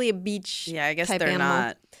aren't really a beach Yeah, I guess type they're animal.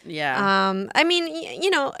 not. Yeah. I mean,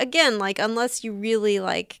 again, like, unless you really,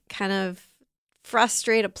 like, kind of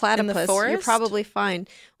frustrate a platypus, you're probably fine.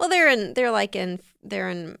 Well, they're in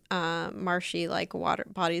marshy, like, water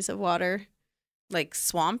bodies of water. Like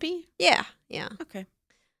swampy? Yeah. Okay.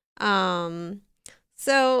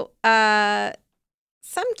 So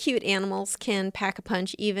some cute animals can pack a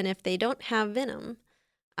punch even if they don't have venom.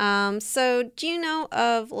 So do you know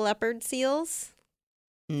of leopard seals?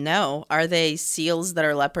 No. Are they seals that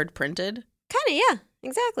are leopard printed? Kind of, yeah.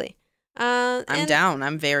 Exactly. I'm down.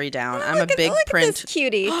 I'm very down. I'm a big look print. At this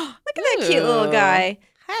cutie. Look at that cute little guy.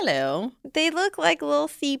 Hello. They look like little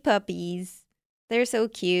sea puppies. They're so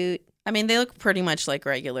cute. I mean, they look pretty much like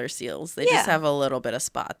regular seals. They just have a little bit of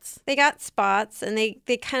spots. They got spots, and they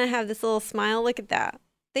kind of have this little smile. Look at that.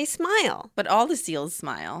 They smile. But all the seals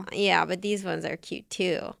smile. Yeah, but these ones are cute,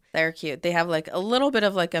 too. They're cute. They have, like, a little bit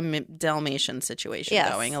of, like, a Dalmatian situation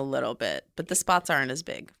going, a little bit. But the spots aren't as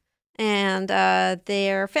big. And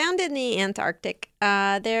they're found in the Antarctic.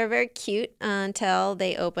 They're very cute until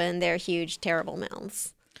they open their huge, terrible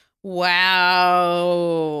mouths.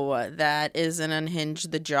 Wow. That is an unhinge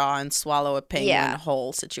the jaw and swallow a penguin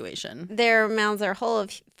whole situation. Their mouths are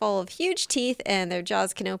full of huge teeth, and their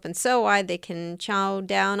jaws can open so wide they can chow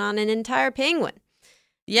down on an entire penguin.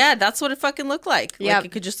 Yeah, that's what it fucking looked like. Yep. Like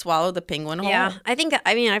it could just swallow the penguin whole. Yeah, I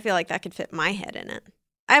feel like that could fit my head in it.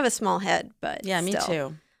 I have a small head, but yeah, still. Me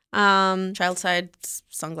too. Child side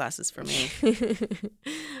sunglasses for me.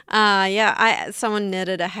 Someone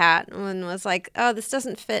knitted a hat and was like, oh, this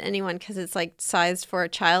doesn't fit anyone because it's like sized for a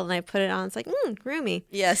child, and I put it on. It's like, roomy.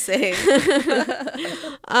 Yeah, same.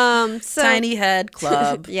 So Tiny head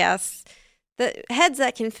club. Yes, the heads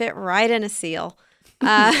that can fit right in a seal.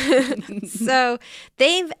 So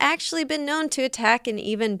they've actually been known to attack and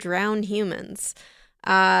even drown humans.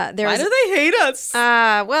 Why do they hate us?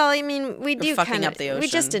 Well, I mean, we do fucking up the we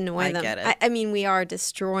just ocean. annoy I them. get it. I mean, we are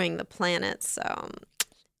destroying the planet, so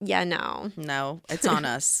yeah, no. No, it's on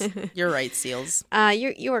us. You're right, seals.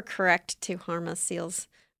 You are correct to harm us, seals,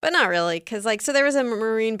 but not really, because so there was a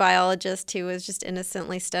marine biologist who was just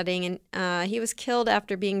innocently studying, and he was killed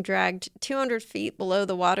after being dragged 200 feet below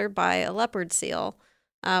the water by a leopard seal,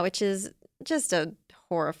 which is just a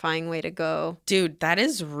horrifying way to go. Dude, that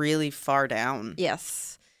is really far down.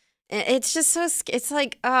 Yes. It's just so, it's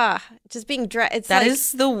like, just being dragged. That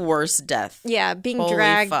is the worst death. Yeah, being Holy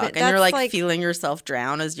dragged. fuck. And you're like feeling yourself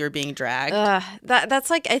drown as you're being dragged. That's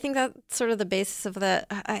like, I think that's sort of the basis of that.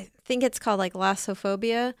 I think it's called like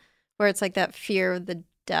lassophobia, where it's like that fear of the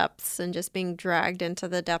depths and just being dragged into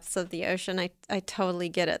the depths of the ocean. I totally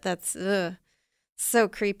get it. That's so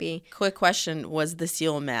creepy. Quick question. Was the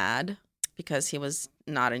seal mad because he was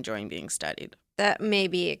not enjoying being studied? That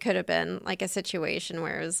maybe it could have been like a situation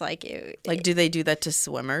where it was like... do they do that to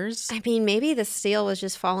swimmers? I mean, maybe the seal was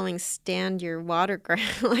just following stand your water ground,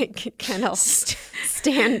 like kind of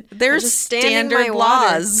stand... There's standard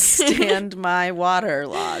laws. Stand my water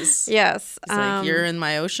laws. Yes. It's like, you're in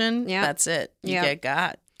my ocean, yep. That's it. You get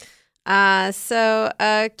got. So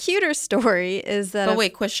a cuter story is that... But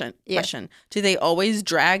wait, question. Do they always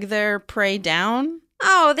drag their prey down?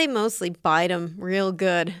 Oh, they mostly bite them real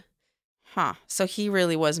good. Huh. So he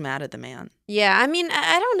really was mad at the man. Yeah, I mean,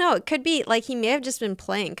 I don't know. It could be like he may have just been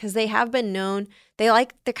playing, because they have been known. They're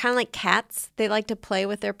kind of like cats. They like to play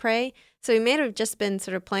with their prey. So he may have just been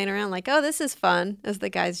sort of playing around like, oh, this is fun, as the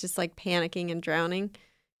guy's just like panicking and drowning,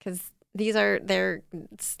 because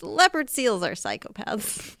leopard seals are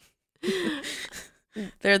psychopaths.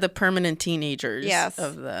 They're the permanent teenagers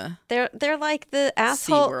of the They're like the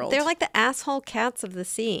asshole. world. They're like the asshole cats of the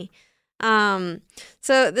sea.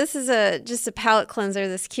 So this is just a palate cleanser,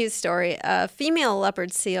 this cute story. A female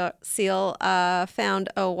leopard seal found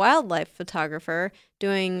a wildlife photographer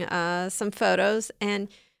doing some photos, and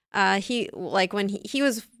he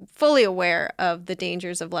was fully aware of the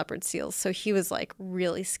dangers of leopard seals, so he was like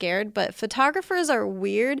really scared. But photographers are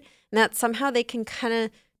weird, and that somehow they can kind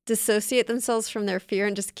of dissociate themselves from their fear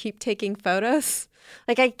and just keep taking photos.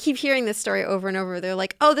 Like, I keep hearing this story over and over. They're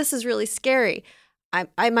like, oh, this is really scary.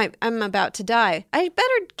 I'm about to die. I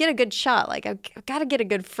better get a good shot. Like, I've got to get a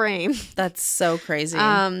good frame. That's so crazy.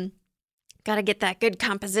 Got to get that good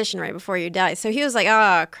composition right before you die. So he was like,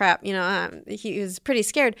 oh, crap. He was pretty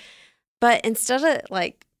scared. But instead of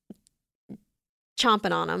like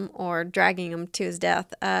chomping on him or dragging him to his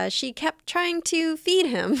death, she kept trying to feed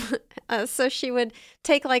him. So she would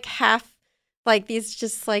take like half, like these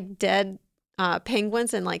just like dead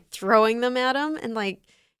penguins and like throwing them at him, and like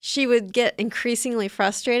she would get increasingly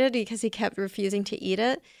frustrated because he kept refusing to eat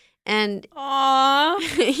it. And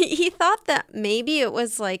he thought that maybe it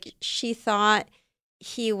was like she thought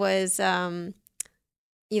he was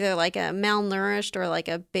either like a malnourished or like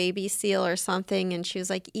a baby seal or something. And she was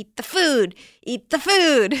like, eat the food, eat the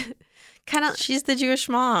food. Kind of. She's the Jewish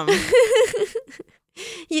mom.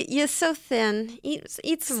 You're so thin.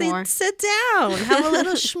 Eat some more. Sit down. Have a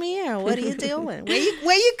little schmear. What are you doing?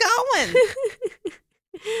 Where you going?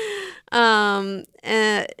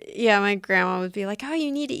 My grandma would be like, oh,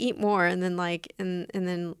 you need to eat more, and then like and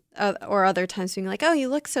then or other times being like, oh, you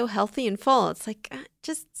look so healthy and full. It's like,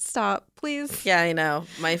 just stop, please. Yeah, I know.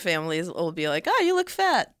 My family will be like, oh, you look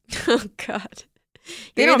fat. Oh God.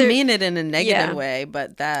 They don't mean it in a negative way,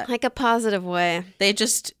 but that like a positive way.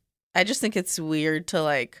 I just think it's weird to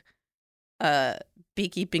like be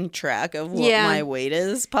keeping track of what my weight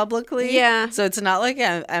is publicly. Yeah. So it's not like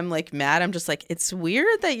I'm like mad. I'm just like, it's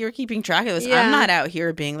weird that you're keeping track of this. Yeah. I'm not out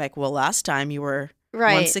here being like, well, last time you were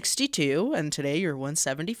 162 and today you're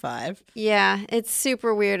 175. Yeah, it's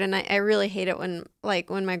super weird. And I really hate it when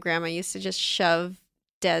my grandma used to just shove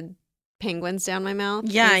dead penguins down my mouth.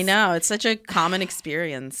 Yeah, I know. It's such a common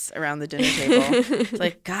experience around the dinner table. It's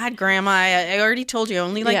like, God, Grandma, I already told you I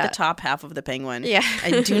only like the top half of the penguin. Yeah.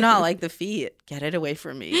 I do not like the feet. Get it away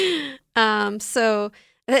from me. So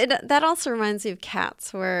that also reminds me of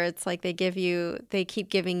cats, where it's like they keep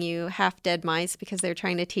giving you half dead mice because they're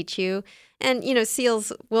trying to teach you. And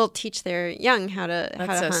seals will teach their young how to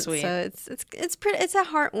hunt. Sweet. So it's a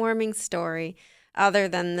heartwarming story. other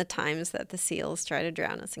than the times that the seals try to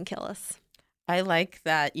drown us and kill us. I like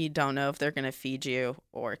that you don't know if they're going to feed you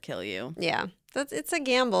or kill you. Yeah, it's a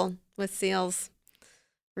gamble with seals.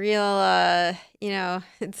 Real,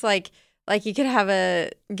 it's like you could have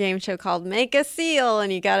a game show called Make a Seal,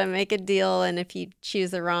 and you got to make a deal, and if you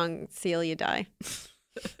choose the wrong seal, you die.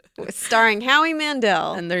 Starring Howie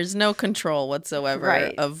Mandel. And there's no control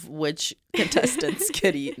whatsoever of which contestants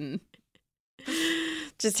get eaten.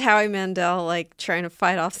 Just Howie Mandel, like, trying to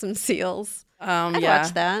fight off some seals. I'd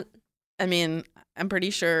watch that. I mean, I'm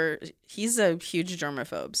pretty sure he's a huge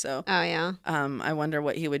germaphobe, so. Oh, yeah. I wonder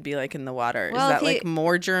what he would be like in the water. Well, is that like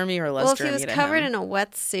more germy or less germy to him? Well, if he was covered in a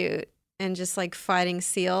wetsuit and just like fighting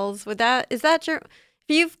seals, is that if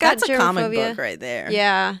you've got That's germophobia, a comic book right there.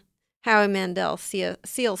 Yeah. Howie Mandel,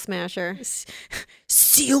 seal smasher.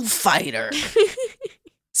 Seal fighter.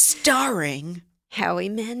 Starring Howie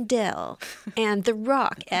Mandel and The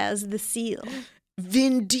Rock as the seal.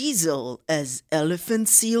 Vin Diesel as Elephant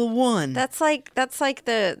Seal 1. That's sort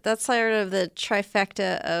of the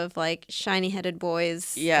trifecta of like shiny-headed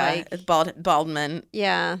boys. Yeah, like, bald men.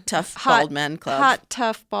 Yeah, Bald men club. Hot,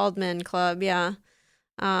 tough bald men club. Yeah.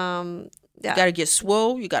 You gotta get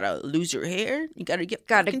swole. You gotta lose your hair. You gotta get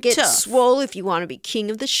tough. Swole if you want to be king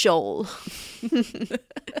of the shoal.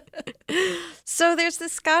 So there's the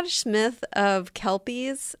Scottish myth of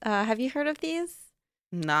Kelpies. Have you heard of these?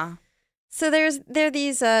 Nah. So they're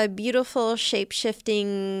these beautiful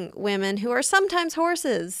shape-shifting women who are sometimes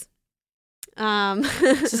horses. So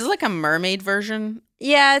this is like a mermaid version.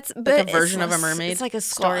 Yeah, it's like a version of a mermaid. It's like a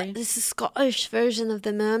story. This is Scottish version of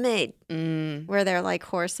the mermaid, where they're like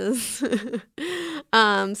horses. So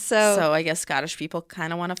I guess Scottish people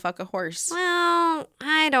kind of want to fuck a horse. Well,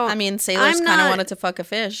 I don't. I mean, sailors kind of wanted to fuck a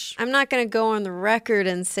fish. I'm not going to go on the record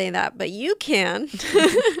and say that, but you can.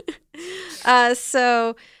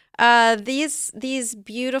 These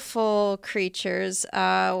beautiful creatures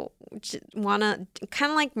want to,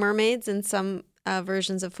 kind of like mermaids in some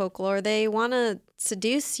versions of folklore, they want to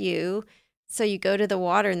seduce you, so you go to the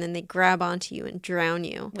water and then they grab onto you and drown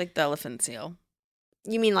you. Like the elephant seal.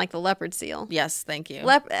 You mean like the leopard seal? Yes, thank you.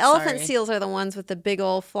 Elephant seals are the ones with the big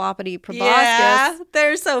old floppity proboscis. Yeah,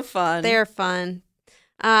 they're so fun. They're fun.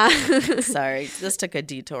 Sorry, this took a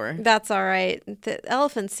detour. That's all right. The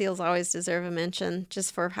elephant seals always deserve a mention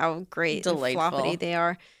just for how great and floppity they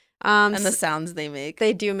are. And the sounds they make.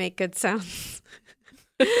 They do make good sounds.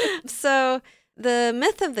 So the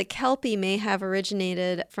myth of the Kelpie may have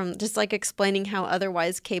originated from just like explaining how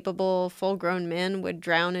otherwise capable full-grown men would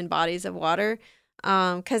drown in bodies of water.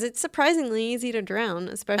 Because it's surprisingly easy to drown,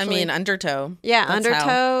 especially. I mean, undertow. Yeah,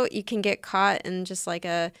 undertow. You can get caught in just like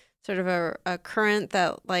a sort of a current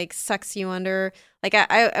that like sucks you under. Like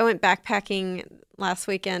I went backpacking last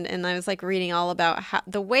weekend and I was like reading all about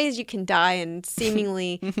the ways you can die in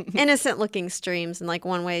seemingly innocent looking streams. And like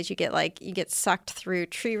one way is you get sucked through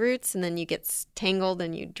tree roots and then you get tangled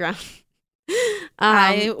and you drown.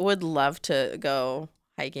 I would love to go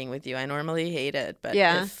hiking with you. I normally hate it, but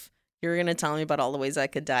if you're going to tell me about all the ways I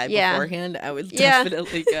could die beforehand, I would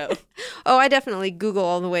definitely go. Oh, I definitely Google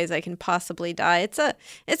all the ways I can possibly die.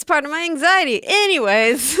 It's part of my anxiety.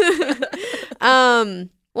 Anyways,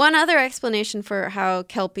 one other explanation for how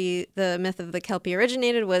the myth of the Kelpie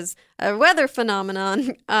originated was a weather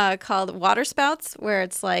phenomenon called waterspouts, where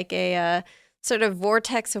it's like a sort of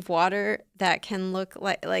vortex of water that can look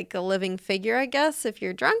like a living figure, I guess, if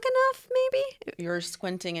you're drunk enough, maybe. You're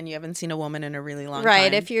squinting and you haven't seen a woman in a really long time.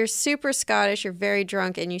 Right. If you're super Scottish, you're very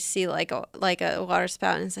drunk and you see like a water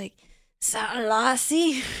spout and it's like, is that a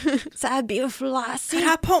lassie? Is that a beautiful lassie? Could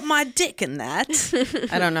I put my dick in that?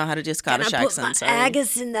 I don't know how to do Scottish accents. Can I put my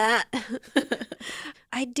agus in that?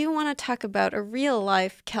 I do want to talk about a real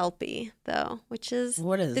life Kelpie, though, which is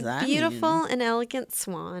the beautiful and elegant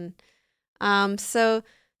swan. So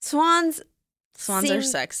swans are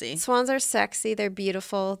sexy. Swans are sexy. They're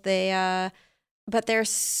beautiful. But they are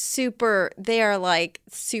like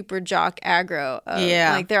super jock aggro.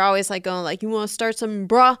 Like they're always like going like, you want to start some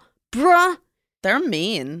bruh? They're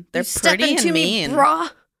mean. They're pretty and mean. Me, bruh.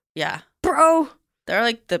 Yeah. Bro. They're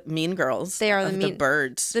like the mean girls. They are the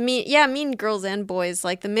birds. Mean girls and boys.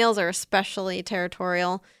 Like the males are especially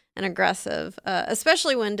territorial and aggressive,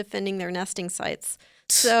 especially when defending their nesting sites.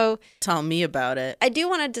 So tell me about it. I do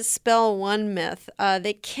want to dispel one myth.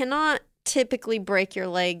 They cannot typically break your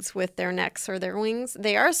legs with their necks or their wings.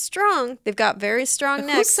 They are strong. They've got very strong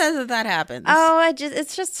necks. Who says that happens? Oh,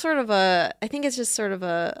 it's just sort of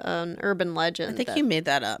an urban legend. I think you made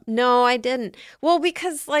that up. No, I didn't. Well,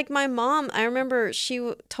 because like my mom, I remember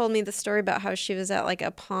she told me the story about how she was at like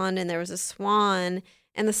a pond and there was a swan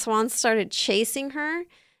and the swan started chasing her.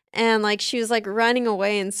 and like she was like running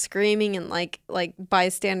away and screaming, and like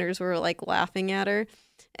bystanders were like laughing at her.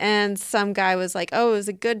 And some guy was like, "Oh, it was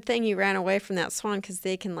a good thing you ran away from that swan because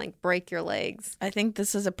they can like break your legs." I think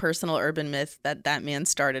this is a personal urban myth that man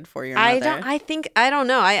started for your mother. I don't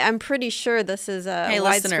know. I'm pretty sure this is a Hey,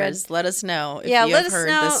 widespread. Listeners, let us know if Yeah, you let have us heard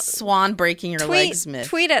know. the swan breaking your legs myth.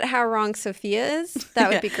 Tweet at how wrong Sophia is. That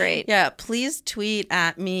would be great. Yeah, please tweet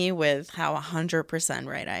at me with how 100%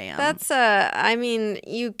 right I am. That's I mean,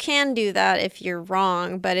 you can do that if you're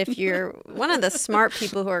wrong, but if you're one of the smart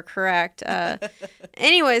people who are correct.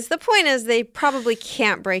 Anyways, the point is they probably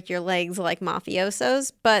can't break your legs like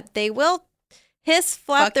mafiosos, but they will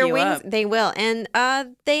flap Fuck their you wings. up. They will, and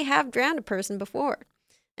they have drowned a person before,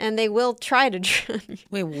 and they will try to drown you.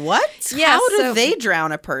 Wait, what? Yeah, How do so- they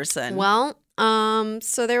drown a person? Well,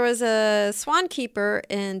 so there was a swan keeper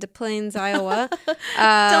in Des Plaines, Iowa.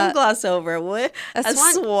 Don't gloss over. What? a A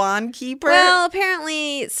swan- swan keeper? Well,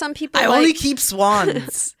 apparently some people I like, only keep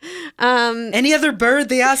swans. Any other bird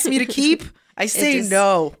they ask me to keep, I say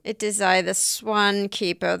no. It is I, the swan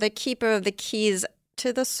keeper, the keeper of the keys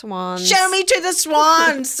to the swans. Show me to the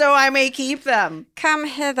swans so I may keep them. Come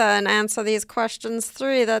hither and answer these questions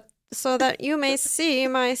 3 so that you may see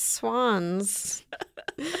my swans.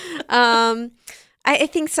 I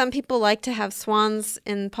think some people like to have swans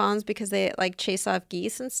in ponds because they like chase off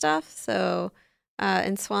geese and stuff. So,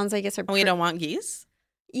 and swans, I guess, are We don't want geese?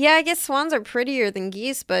 Yeah, I guess swans are prettier than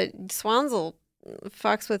geese, but swans will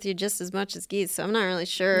fucks with you just as much as geese. So I'm not really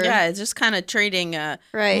sure. Yeah, it's just kind of trading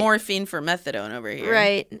Right. morphine for methadone over here.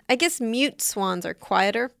 Right. I guess mute swans are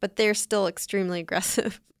quieter, but they're still extremely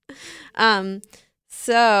aggressive.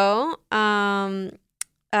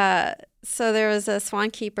 So there was a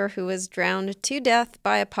swan keeper who was drowned to death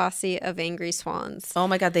by a posse of angry swans. Oh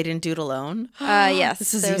my God, they didn't do it alone? Yes.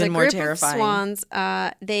 This is there was even a more group terrifying. Of swans.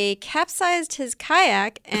 They capsized his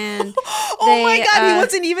kayak and Oh my God, he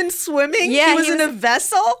wasn't even swimming? yeah, he was he in a was-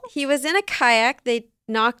 vessel? he was in a kayak. They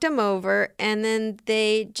knocked him over and then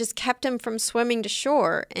they just kept him from swimming to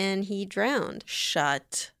shore and he drowned.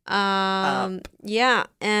 Shut. Yeah.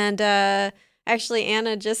 And actually,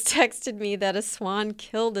 Anna just texted me that a swan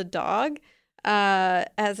killed a dog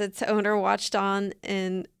as its owner watched on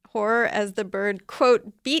in horror as the bird,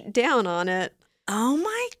 quote, beat down on it. Oh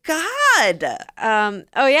my God.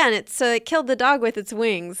 Oh, yeah. And it killed the dog with its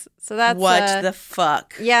wings. So that's What the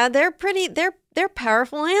fuck? Yeah, they're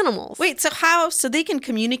powerful animals. Wait, so they can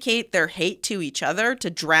communicate their hate to each other to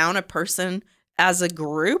drown a person as a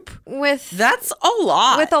group? That's a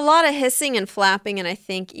lot. With a lot of hissing and flapping, and I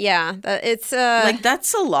think, yeah, it's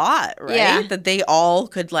that's a lot, right? Yeah. That they all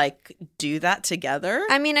could like do that together.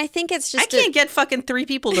 I mean, I think it's just I can't get fucking 3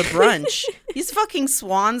 people to brunch. These fucking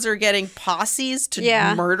swans are getting posses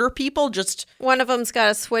to murder people. Just one of them's got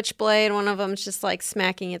a switchblade, one of them's just like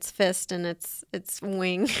smacking its fist and its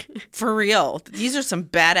wing, for real. These are some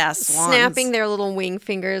badass swans. snapping their little wing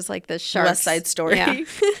fingers like the sharks. West Side Story. Yeah.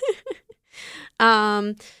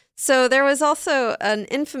 So there was also an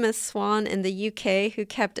infamous swan in the UK who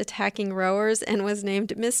kept attacking rowers and was named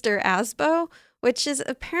Mr. Asbo, which is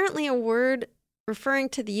apparently a word referring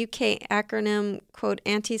to the UK acronym, quote,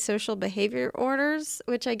 antisocial behavior orders,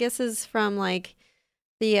 which I guess is from like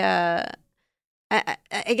the,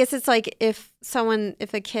 I guess it's like if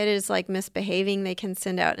a kid is like misbehaving, they can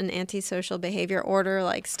send out an antisocial behavior order,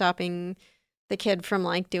 like stopping the kid from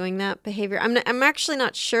like doing that behavior. I'm actually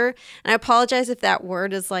not sure, and I apologize if that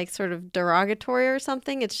word is like sort of derogatory or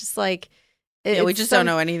something. It's just like we just don't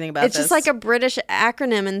know anything about it's this. just like a British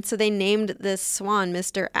acronym, and so they named this swan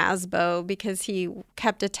Mr. Asbo because he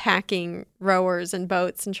kept attacking rowers and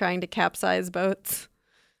boats and trying to capsize boats.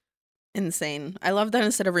 Insane. I love that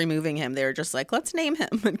instead of removing him, they were just like, let's name him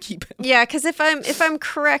and keep him. Yeah, because if I'm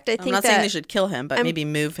correct, I think I'm not saying they should kill him, but maybe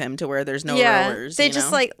move him to where there's no rowers. They you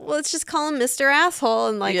just know? like, let's just call him Mr. Asshole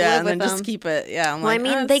and like yeah, live and with then him. just keep it. Yeah, I'm Well, like, I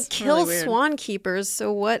mean, oh, they that's kill really weird. swan keepers,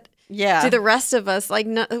 so what Yeah. do the rest of us? Like,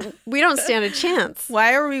 no, we don't stand a chance.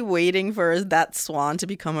 Why are we waiting for that swan to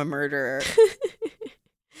become a murderer?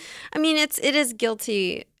 I mean, it is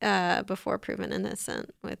guilty before proven innocent.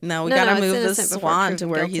 We gotta it's move the innocent before swan to proven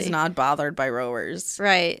where guilty. he's not bothered by rowers.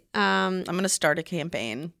 Right. I'm gonna start a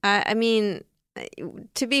campaign. I mean,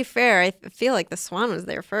 to be fair, I feel like the swan was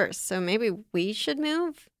there first, so maybe we should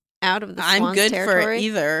move out of the swan's I'm good territory. for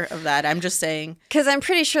either of that. I'm just saying. Because I'm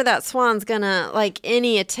pretty sure that swan's gonna, like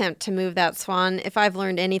any attempt to move that swan, if I've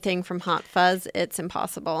learned anything from Hot Fuzz, it's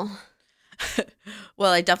impossible.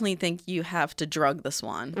 Well, I definitely think you have to drug the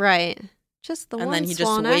swan. Right. Just the one And then he just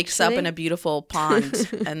swan, wakes up actually. in a beautiful pond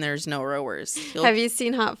and there's no rowers. Have you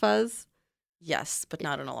seen Hot Fuzz? Yes, but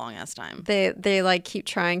not in a long ass time. They like keep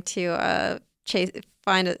trying to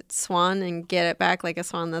find a swan and get it back, like a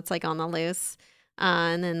swan that's like on the loose.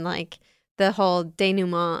 And then like the whole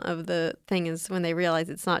denouement of the thing is when they realize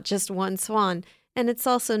it's not just one swan. And it's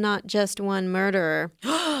also not just one murderer.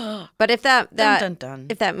 But if that Dun, dun, dun.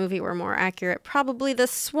 if that movie were more accurate, probably the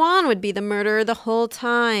swan would be the murderer the whole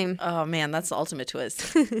time. Oh, man, that's the ultimate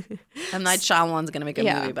twist. M. Night Shyamalan's going to make a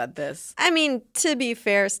movie about this. I mean, to be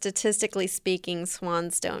fair, statistically speaking,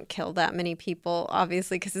 swans don't kill that many people,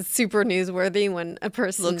 obviously, because it's super newsworthy when a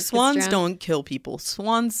person Look, gets swans drowned. don't kill people.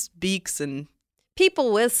 Swans' beaks and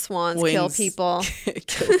People with swans kill wings people.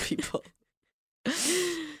 kill people.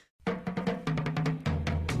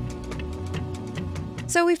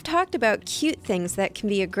 So we've talked about cute things that can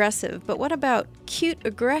be aggressive, but what about cute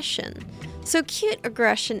aggression? So cute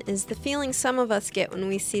aggression is the feeling some of us get when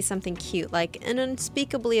we see something cute, like an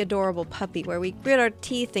unspeakably adorable puppy, where we grit our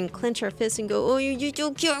teeth and clench our fists and go, "Oh, you're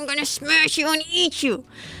so cute, I'm gonna smash you and eat you."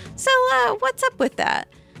 So what's up with that?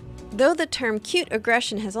 Though the term cute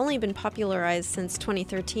aggression has only been popularized since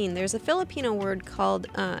 2013, there's a Filipino word called,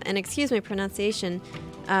 and excuse my pronunciation,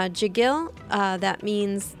 jigil, that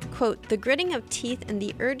means, quote, the gritting of teeth and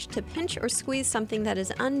the urge to pinch or squeeze something that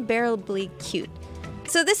is unbearably cute.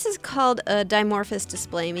 So this is called a dimorphous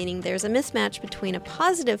display, meaning there's a mismatch between a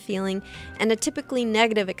positive feeling and a typically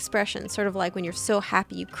negative expression, sort of like when you're so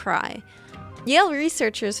happy you cry. Yale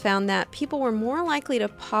researchers found that people were more likely to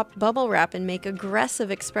pop bubble wrap and make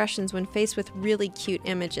aggressive expressions when faced with really cute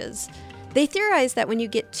images. They theorized that when you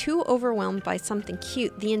get too overwhelmed by something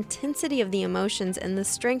cute, the intensity of the emotions and the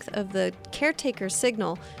strength of the caretaker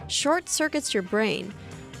signal short-circuits your brain.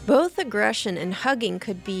 Both aggression and hugging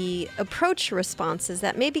could be approach responses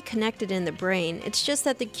that may be connected in the brain. It's just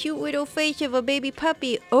that the cute little face of a baby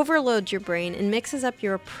puppy overloads your brain and mixes up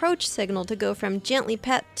your approach signal to go from gently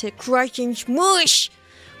pet to crush and smush.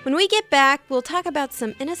 When we get back, we'll talk about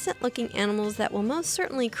some innocent-looking animals that will most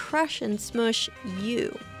certainly crush and smush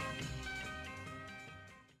you.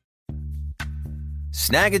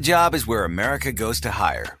 Snag-a-Job is where America goes to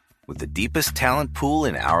hire, with the deepest talent pool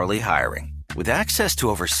in hourly hiring. With access to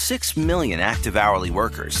over 6 million active hourly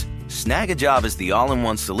workers, Snag-a-Job is the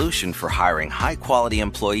all-in-one solution for hiring high-quality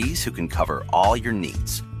employees who can cover all your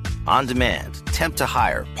needs. On demand, temp to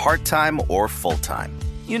hire, part-time or full-time.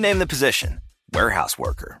 You name the position. Warehouse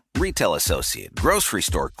worker, retail associate, grocery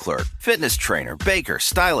store clerk, fitness trainer, baker,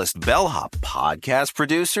 stylist, bellhop, podcast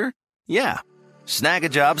producer. Yeah,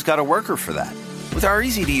 Snag-a-Job's got a worker for that. With our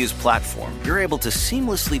easy-to-use platform, you're able to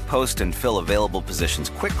seamlessly post and fill available positions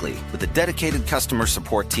quickly with a dedicated customer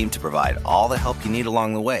support team to provide all the help you need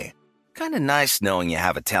along the way. Kind of nice knowing you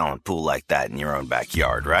have a talent pool like that in your own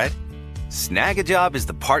backyard, right? Snag-a-Job is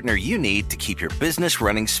the partner you need to keep your business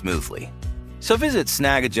running smoothly. So visit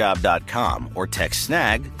snagajob.com or text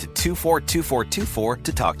snag to 242424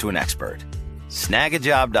 to talk to an expert.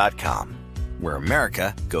 Snagajob.com, where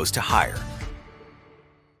America goes to hire.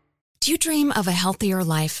 Do you dream of a healthier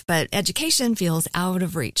life, but education feels out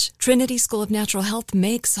of reach? Trinity School of Natural Health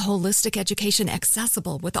makes holistic education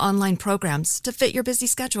accessible with online programs to fit your busy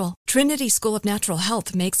schedule. Trinity School of Natural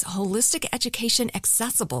Health makes holistic education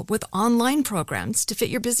accessible with online programs to fit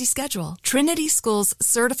your busy schedule. Trinity School's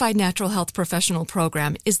Certified Natural Health Professional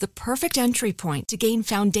Program is the perfect entry point to gain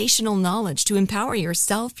foundational knowledge to empower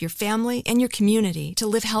yourself, your family, and your community to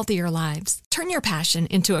live healthier lives. Turn your passion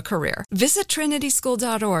into a career. Visit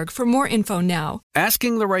trinityschool.org for more info now.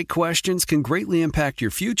 Asking the right questions can greatly impact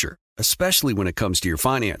your future, especially when it comes to your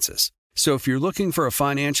finances. So if you're looking for a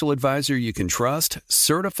financial advisor you can trust,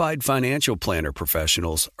 certified financial planner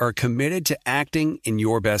professionals are committed to acting in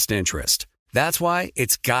your best interest. That's why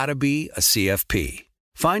it's got to be a CFP.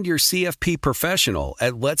 Find your CFP professional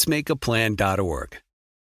at letsmakeaplan.org.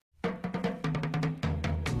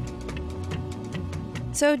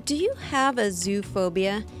 So, do you have a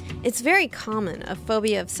zoophobia? It's very common, a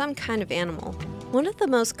phobia of some kind of animal. One of the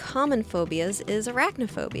most common phobias is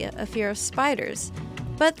arachnophobia, a fear of spiders.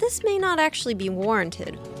 But this may not actually be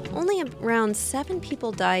warranted. Only around 7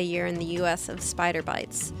 people die a year in the US of spider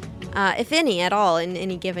bites, if any at all in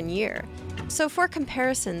any given year. So for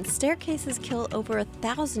comparison, staircases kill over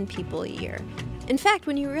 1,000 people a year. In fact,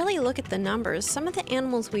 when you really look at the numbers, some of the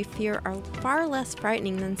animals we fear are far less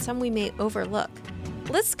frightening than some we may overlook.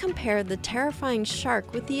 Let's compare the terrifying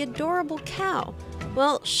shark with the adorable cow.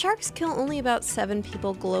 Well, sharks kill only about 7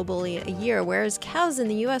 people globally a year, whereas cows in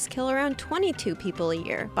the US kill around 22 people a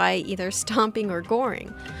year by either stomping or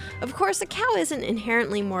goring. Of course, a cow isn't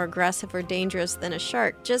inherently more aggressive or dangerous than a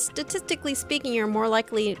shark, just statistically speaking, you're more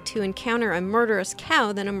likely to encounter a murderous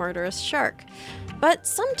cow than a murderous shark. But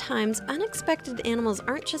sometimes unexpected animals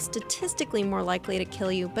aren't just statistically more likely to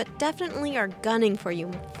kill you, but definitely are gunning for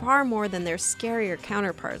you far more than their scarier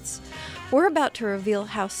counterparts. We're about to reveal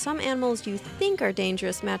how some animals you think are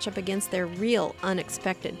dangerous match up against their real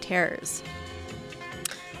unexpected terrors.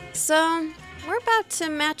 So, we're about to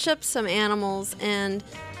match up some animals, and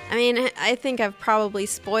I think I've probably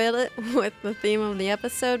spoiled it with the theme of the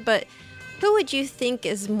episode, but who would you think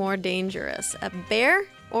is more dangerous, a bear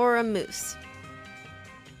or a moose?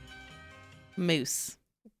 Moose.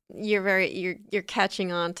 You're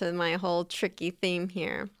catching on to my whole tricky theme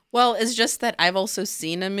here. Well, it's just that I've also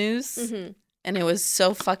seen a moose, and it was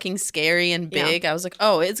so fucking scary and big. I was like,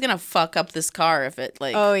 oh, it's gonna fuck up this car if it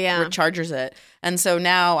recharges it. And so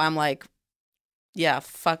now I'm like, yeah,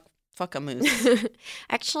 fuck a moose.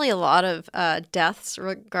 Actually, a lot of deaths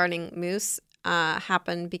regarding moose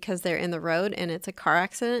happen because they're in the road and it's a car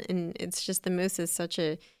accident, and it's just the moose is such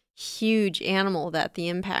a huge animal that the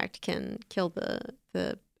impact can kill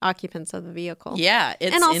the occupants of the vehicle. Yeah,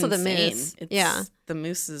 it's and also insane. the moose. The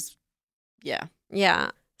moose is,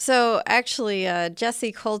 yeah. So actually,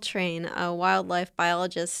 Jesse Coltrane, a wildlife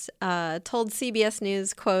biologist, told CBS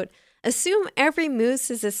News, quote, "Assume every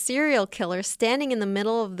moose is a serial killer standing in the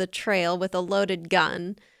middle of the trail with a loaded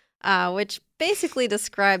gun," which basically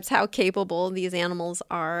describes how capable these animals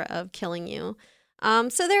are of killing you.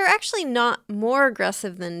 So they're actually not more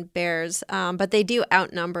aggressive than bears, but they do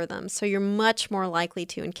outnumber them, so you're much more likely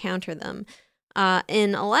to encounter them.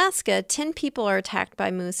 In Alaska, 10 people are attacked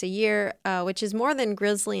by moose a year, which is more than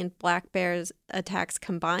grizzly and black bears attacks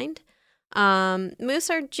combined.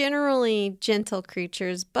 Moose are generally gentle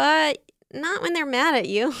creatures, but not when they're mad at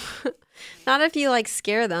you. Not if you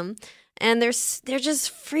scare them. And they're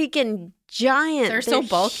just freaking giant. They're so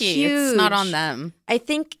bulky. Huge. It's not on them. I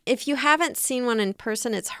think if you haven't seen one in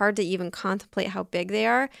person, it's hard to even contemplate how big they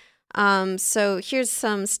are. So here's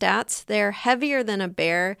some stats. They're heavier than a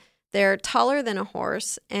bear. They're taller than a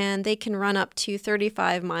horse, and they can run up to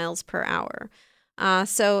 35 miles per hour.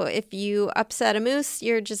 So if you upset a moose,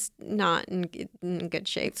 you're just not in good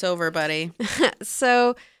shape. It's over, buddy.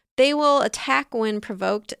 So they will attack when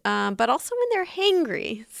provoked, but also when they're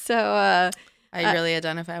hangry. So I really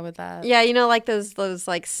identify with that. Yeah, those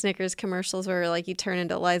Snickers commercials where you turn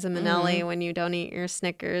into Liza Minnelli when you don't eat your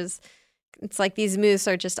Snickers. It's like these moose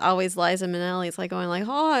are just always Liza Minnelli. It's like going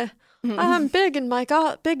oh, I'm big and I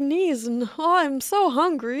got big knees and I'm so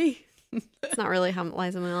hungry. It's not really how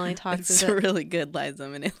Liza Minnelli talks. It's a really good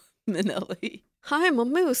Liza Minnelli. I'm a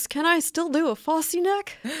moose. Can I still do a Fosse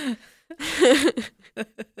neck?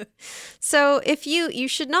 So if you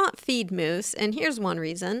should not feed moose, and here's one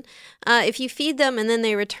reason. If you feed them and then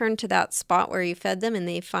they return to that spot where you fed them and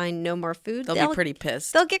they find no more food, they'll be pretty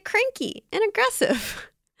pissed. They'll get cranky and aggressive.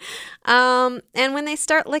 And when they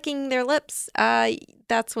start licking their lips,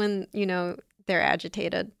 that's when, they're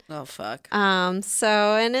agitated. Oh, fuck. And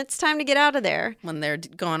it's time to get out of there. When they're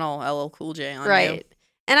going all LL Cool J on you. Right.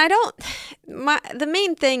 And the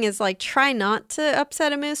main thing is try not to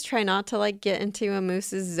upset a moose, try not to get into a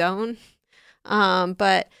moose's zone.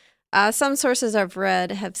 But some sources I've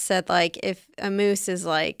read have said if a moose is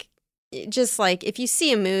if you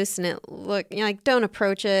see a moose and it don't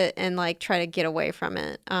approach it and try to get away from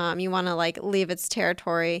it. You want to leave its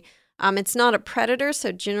territory. It's not a predator,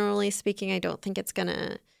 so generally speaking, I don't think it's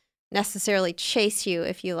gonna necessarily chase you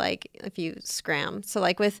if you scram. So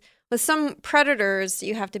with some predators,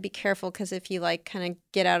 you have to be careful because if you kind of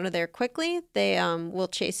get out of there quickly, they will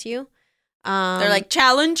chase you. They're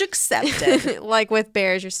challenge accepted. With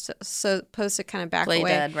bears, you're supposed to kind of back away. Play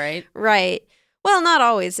dead, right? Right. Well, not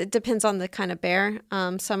always. It depends on the kind of bear.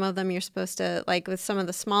 Some of them you're supposed to, with some of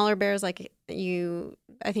the smaller bears, I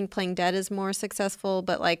think playing dead is more successful.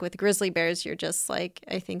 But with grizzly bears, you're just I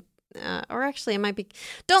think, or actually it might be,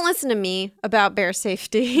 don't listen to me about bear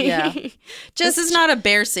safety. Yeah. This is not a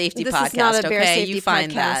bear safety podcast, This is not a bear safety you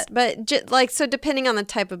find podcast. that. But so depending on the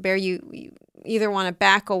type of bear, you either want to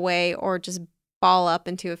back away or just ball up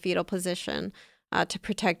into a fetal position to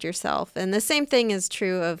protect yourself. And the same thing is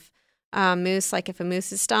true of moose. If a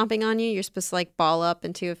moose is stomping on you, you're supposed to ball up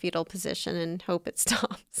into a fetal position and hope it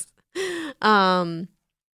stops.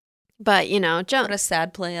 But what a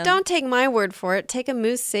sad plan. Don't take my word for it. Take a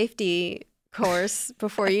moose safety course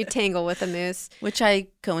before you tangle with a moose, which I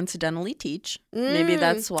coincidentally teach. Maybe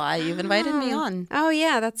that's why you've invited me on. Oh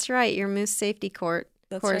yeah, that's right. Your moose safety course.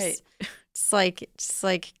 Right. It's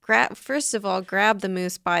first of all, grab the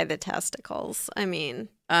moose by the testicles.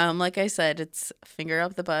 Like I said, it's finger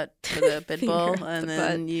up the butt for the pit bull, and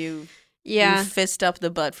then you fist up the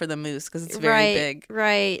butt for the moose because it's very big.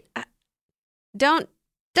 Right. Don't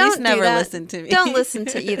Don't Please never do that. listen to me. Don't listen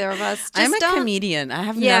to either of us. Just I'm a don't, comedian. I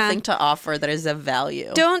have Yeah. nothing to offer that is of value.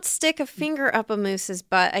 Don't stick a finger up a moose's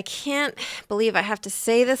butt. I can't believe I have to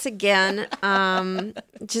say this again.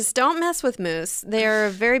 Just don't mess with moose. They're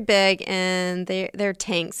very big and they're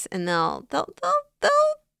tanks, and they'll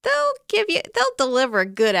deliver a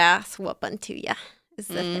good ass whooping to you. Is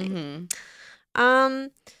the thing.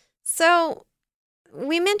 So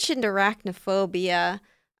we mentioned arachnophobia.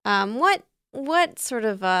 What sort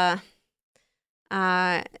of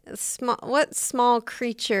small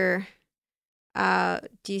creature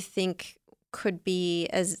do you think could be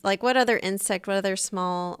as, like, what other insect, what other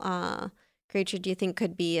small creature do you think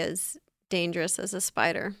could be as dangerous as a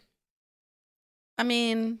spider? I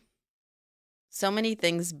mean, so many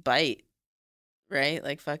things bite, right?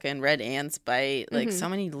 Like fucking red ants bite. Like so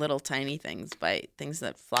many little tiny things bite. Things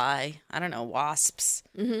that fly. I don't know, wasps.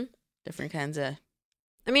 Different kinds of.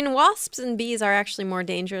 I mean, wasps and bees are actually more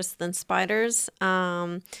dangerous than spiders.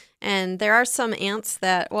 And there are some ants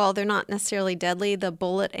that, while they're not necessarily deadly, the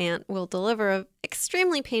bullet ant will deliver an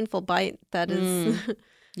extremely painful bite that is,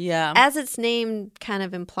 Yeah. as its name kind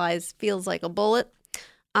of implies, feels like a bullet.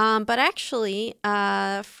 But actually,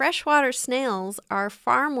 freshwater snails are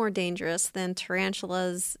far more dangerous than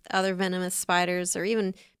tarantulas, other venomous spiders, or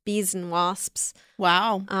even bees and wasps.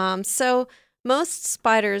 Wow. So most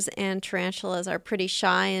spiders and tarantulas are pretty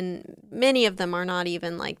shy, and many of them are not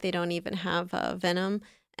even, like, they don't even have venom.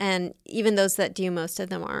 And even those that do, most of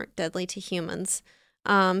them aren't deadly to humans.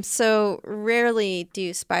 So rarely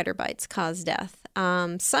do spider bites cause death.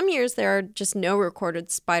 Some years there are just no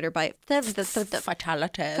recorded spider bite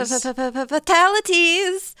Fatalities.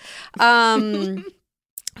 fatalities.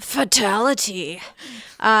 Fatality.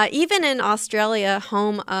 Even in Australia,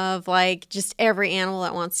 home of, like, just every animal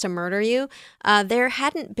that wants to murder you, there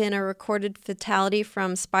hadn't been a recorded fatality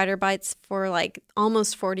from spider bites for, like,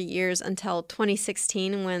 almost 40 years until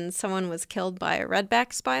 2016, when someone was killed by a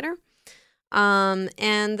redback spider. And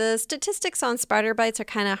the statistics on spider bites are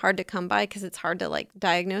kind of hard to come by because it's hard to, like,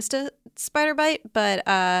 diagnose a spider bite,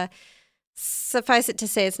 but suffice it to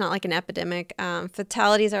say, it's not like an epidemic.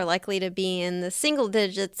 Fatalities are likely to be in the single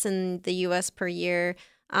digits in the U.S. per year.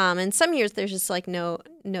 And some years there's just, like, no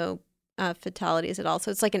fatalities at all.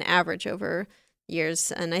 So it's like an average over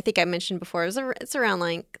years. And I think I mentioned before, it's around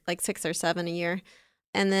like 6 or 7 a year.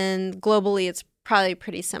 And then globally, it's probably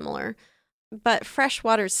pretty similar. But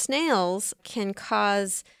freshwater snails can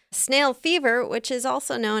cause snail fever, which is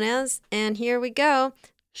also known as, and here we go,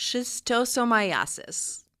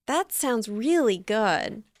 Schistosomiasis. That sounds really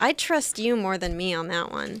good. I trust you more than me on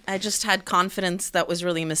that one. I just had confidence that was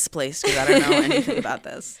really misplaced because I don't know anything about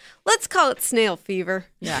this. Let's call it snail fever.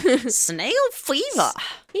 Yeah. Snail fever.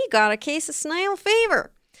 You got a case of snail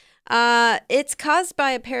fever. It's caused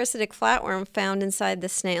by a parasitic flatworm found inside the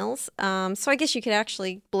snails. So I guess you could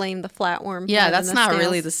actually blame the flatworm. Yeah, more than that's the not snails.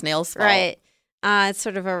 really the snail's fault. Right. It's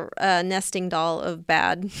sort of a nesting doll of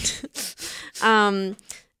bad.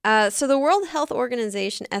 So the World Health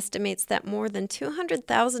Organization estimates that more than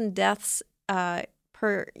 200,000 deaths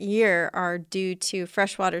per year are due to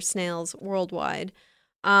freshwater snails worldwide.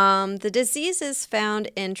 The disease is found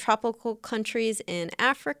in tropical countries in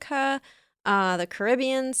Africa, the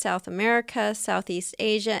Caribbean, South America, Southeast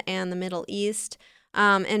Asia, and the Middle East.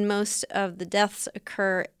 And most of the deaths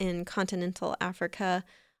occur in continental Africa.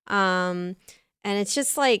 And it's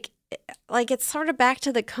just like it's sort of back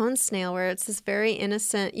to the cone snail, where it's this very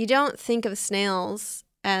innocent. You don't think of snails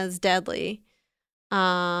as deadly,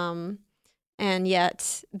 and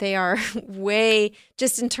yet they are way,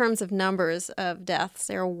 just in terms of numbers of deaths,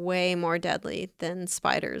 they're way more deadly than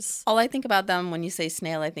spiders. All I think about them when you say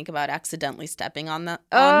snail, I think about accidentally stepping on them,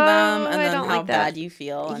 I and then don't how like that. bad you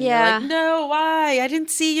feel. And Yeah. you're like, no, why? I didn't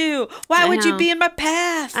see you. Why I would you know. be in my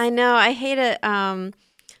path? I know. I hate it.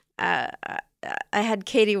 I had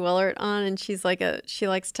Katie Willert on, and she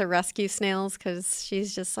likes to rescue snails because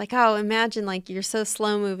she's just like, oh, imagine, like, you're so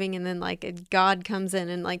slow moving, and then, like, a god comes in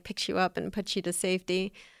and, like, picks you up and puts you to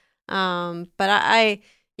safety. But I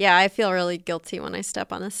feel really guilty when I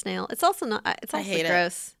step on a snail. It's also not. It's also hate it.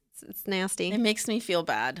 gross. It's nasty. It makes me feel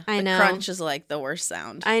bad. I The know. crunch is like the worst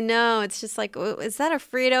sound. I know. It's just like, oh, is that a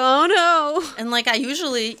Frito? Oh no. And like I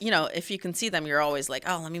usually, if you can see them, you're always like,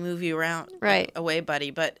 oh, let me move you around, Right. away,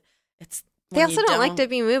 buddy. But it's They when also you don't like to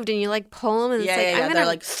be moved, and you, like, pull them, and Yeah, it's like, yeah, I'm yeah. gonna They're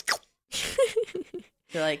like,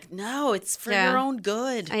 you're like, no, it's for Yeah. your own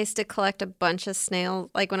good. I used to collect a bunch of snails.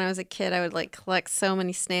 Like, when I was a kid, I would, like, collect so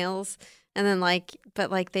many snails. And then, like,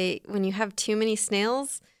 but, like, when you have too many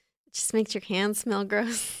snails, it just makes your hands smell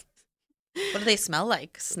gross. What do they smell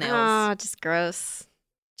like? Snails. Oh, just gross.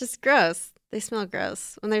 Just gross. They smell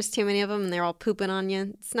gross. When there's too many of them and they're all pooping on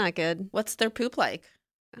you, it's not good. What's their poop like?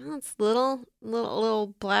 Oh, it's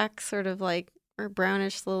little black, sort of like, or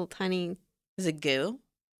brownish, little tiny. Is it goo?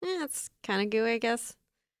 Yeah, it's kind of gooey, I guess.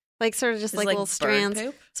 Like sort of just Is like it little bird strands.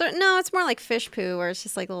 poop? So no, it's more like fish poo, where it's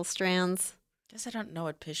just like little strands, Guess I don't know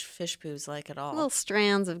what fish poo's like at all. little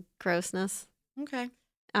strands of grossness. Okay.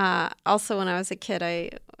 Also, when I was a kid,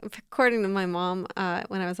 according to my mom,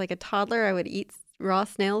 when I was like a toddler, I would eat raw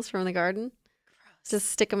snails from the garden.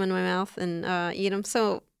 Just stick them in my mouth and eat them.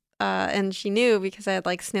 So, and she knew because I had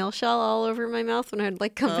like snail shell all over my mouth when I'd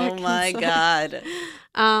like come back. Oh my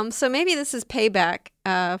God. So maybe this is payback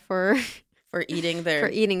for eating their for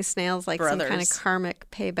eating snails, like brothers. some kind of karmic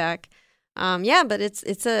payback. Yeah, but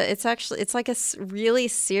it's like a really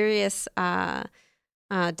serious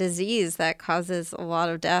disease that causes a lot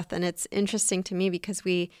of death, and it's interesting to me because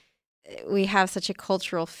we have such a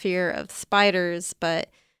cultural fear of spiders,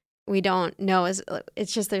 but we don't know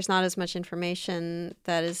it's just there's not as much information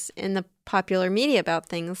that is in the popular media about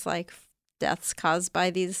things like deaths caused by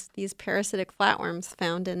these parasitic flatworms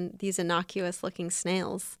found in these innocuous looking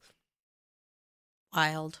snails.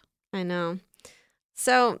 Wild. I know.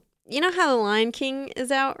 So you know how The Lion King is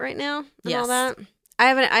out right now and all that? I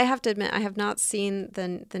have to admit, I have not seen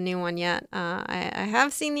the new one yet. I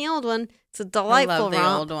have seen the old one. It's a delightful I love the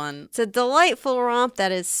romp. old one. It's a delightful romp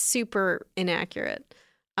that is super inaccurate.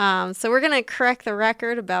 So we're going to correct the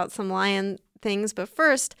record about some lion things. But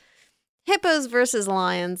first, hippos versus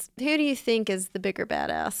lions. Who do you think is the bigger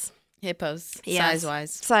badass? Hippos, Yes.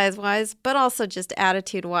 size-wise. Size-wise, but also just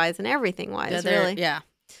attitude-wise and everything-wise, really. Yeah.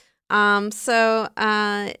 So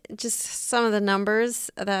just some of the numbers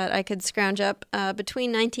that I could scrounge up.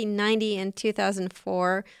 Between 1990 and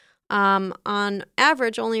 2004, on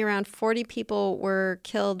average, only around 40 people were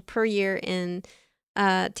killed per year in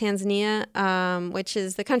Tanzania, which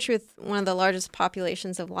is the country with one of the largest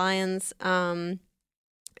populations of lions.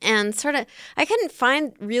 And sort of, I couldn't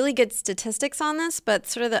find really good statistics on this, but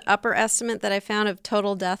sort of the upper estimate that I found of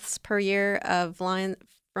total deaths per year of lion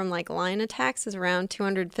attacks is around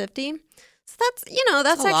 250. So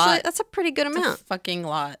that's a pretty good amount. It's a fucking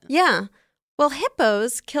lot. Yeah. Well,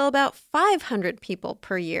 hippos kill about 500 people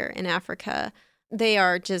per year in Africa. They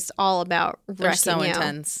are just all about wrecking. They're so you.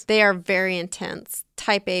 intense. They are very intense.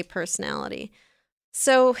 Type A personality.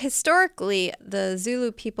 So historically, the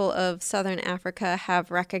Zulu people of southern Africa have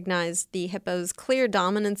recognized the hippo's clear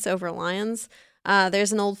dominance over lions.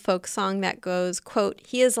 There's an old folk song that goes, quote,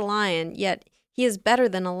 "He is a lion, yet he is better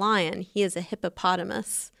than a lion. He is a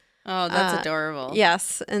hippopotamus." Oh, that's adorable.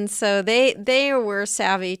 Yes. And so they were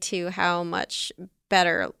savvy to how much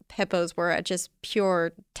better hippos were at just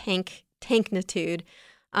pure tanknitude.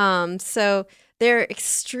 So they're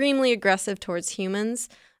extremely aggressive towards humans.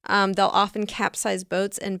 They'll often capsize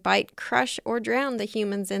boats and bite, crush, or drown the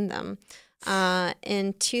humans in them.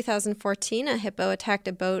 In 2014, a hippo attacked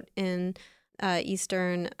a boat in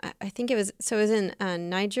eastern, it was in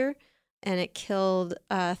Niger, and it killed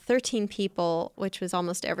 13 people, which was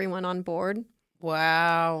almost everyone on board.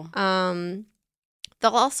 Wow.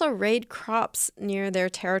 They'll also raid crops near their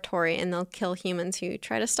territory, and they'll kill humans who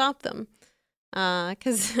try to stop them.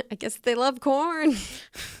 Because I guess they love corn.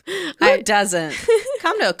 Who doesn't?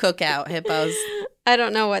 Come to a cookout, hippos. I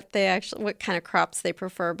don't know what kind of crops they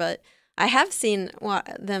prefer, but I have seen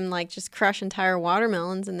them like just crush entire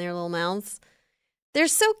watermelons in their little mouths. They're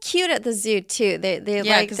so cute at the zoo too. They're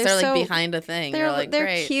like behind a thing. They're like, they're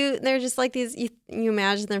great. cute. They're just like these. You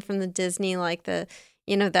imagine them from the Disney, like the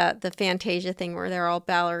Fantasia thing where they're all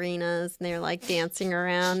ballerinas and they're like dancing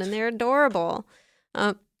around and they're adorable.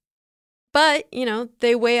 But,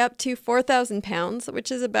 they weigh up to 4,000 pounds,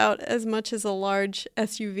 which is about as much as a large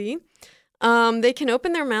SUV. They can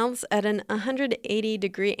open their mouths at an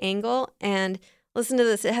 180-degree angle. And listen to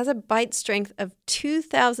this. It has a bite strength of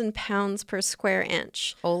 2,000 pounds per square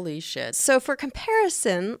inch. Holy shit. So for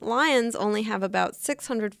comparison, lions only have about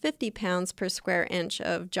 650 pounds per square inch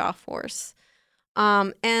of jaw force.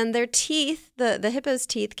 And their teeth, the hippo's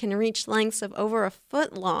teeth, can reach lengths of over a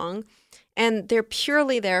foot long. And they're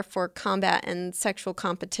purely there for combat and sexual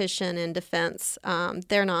competition and defense.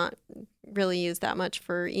 They're not really used that much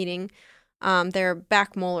for eating. Their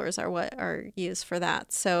back molars are what are used for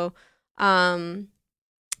that. So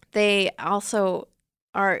they also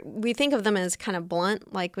we think of them as kind of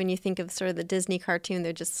blunt. Like when you think of sort of the Disney cartoon,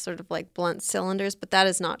 they're just sort of like blunt cylinders, but that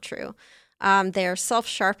is not true. They are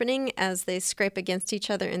self-sharpening as they scrape against each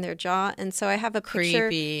other in their jaw. And so I have a picture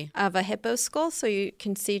of a hippo skull so you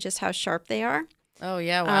can see just how sharp they are. Oh,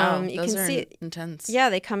 yeah. Wow. Those are intense. Yeah,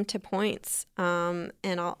 they come to points. And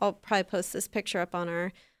I'll probably post this picture up on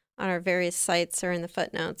our our various sites or in the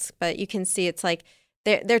footnotes, but you can see it's like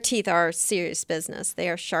their teeth are serious business. They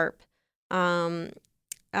are sharp.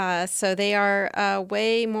 So they are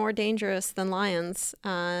way more dangerous than lions,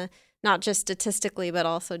 not just statistically, but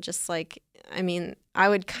also just like, I mean, I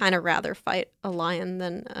would kind of rather fight a lion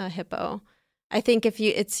than a hippo. I think if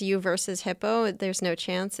it's you versus hippo, there's no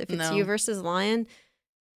chance. If it's you versus lion,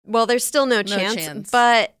 well, there's still no chance.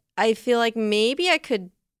 But I feel like maybe I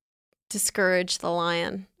could discourage the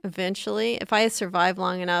lion eventually. If I survive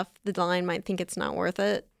long enough, the lion might think it's not worth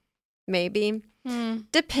it. Maybe.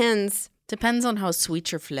 Depends. Depends on how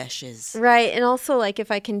sweet your flesh is. Right. And also, like,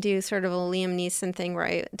 if I can do sort of a Liam Neeson thing where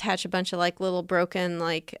I attach a bunch of, like, little broken,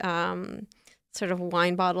 like, sort of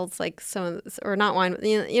wine bottles, like some, or not wine,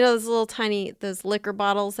 you know, those little tiny, those liquor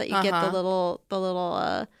bottles that you get, the little,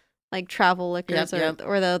 like, travel liquors,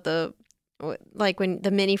 or the like when the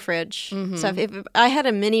mini fridge stuff. If I had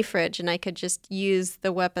a mini fridge and I could just use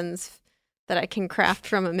the weapons that I can craft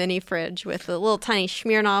from a mini fridge with the little tiny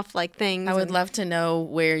Smirnoff like things. I would love to know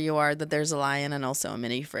where you are that there's a lion and also a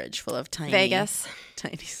mini fridge full of tiny Vegas.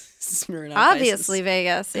 Tiny Smirnoff Obviously ices.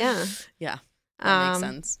 Vegas, yeah. Yeah, that makes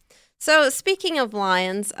sense. So speaking of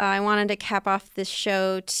lions, I wanted to cap off this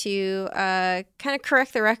show to kind of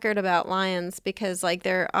correct the record about lions, because like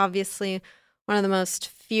they're obviously one of the most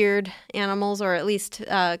feared animals, or at least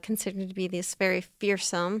considered to be this very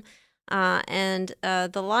fearsome. And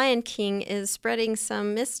the Lion King is spreading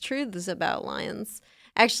some mistruths about lions.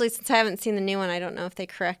 Actually, since I haven't seen the new one, I don't know if they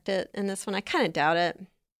correct it in this one. I kind of doubt it,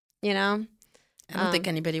 you know? I don't think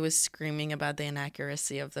anybody was screaming about the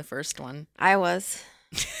inaccuracy of the first one. I was.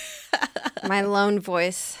 My lone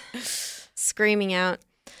voice screaming out.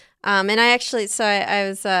 And I actually, so I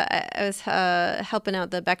was helping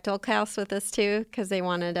out the Bechdel cast with this too, because they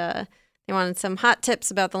wanted some hot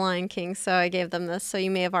tips about the Lion King, so I gave them this. So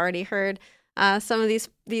you may have already heard some of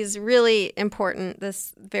these really important,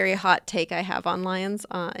 this very hot take I have on lions.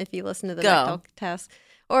 If you listen to the Bechdel test,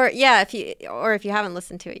 or if you haven't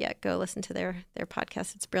listened to it yet, go listen to their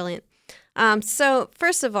podcast. It's brilliant. So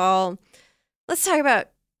first of all, let's talk about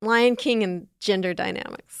Lion King and gender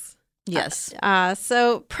dynamics. Yes.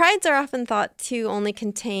 So prides are often thought to only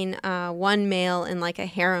contain one male in like a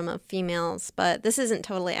harem of females, but this isn't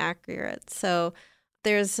totally accurate. So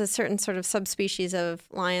there's a certain sort of subspecies of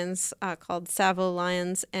lions called Savo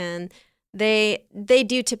lions, and they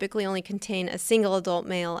do typically only contain a single adult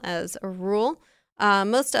male as a rule.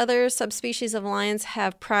 Most other subspecies of lions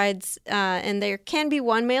have prides, and there can be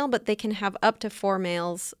one male, but they can have up to 4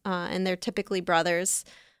 males, and they're typically brothers.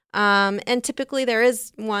 And typically there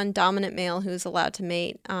is one dominant male who's allowed to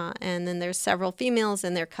mate, and then there's several females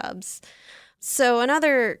and their cubs. So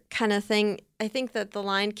another kind of thing, I think that the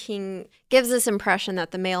Lion King gives this impression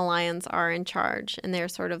that the male lions are in charge and they're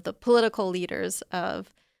sort of the political leaders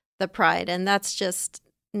of the pride, and that's just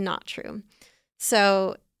not true.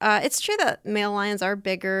 So it's true that male lions are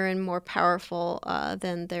bigger and more powerful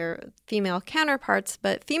than their female counterparts,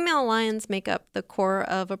 but female lions make up the core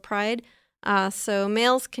of a pride. So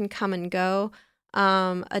males can come and go.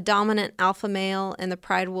 A dominant alpha male in the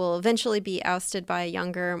pride will eventually be ousted by a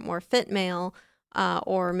younger, more fit male,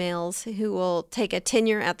 or males who will take a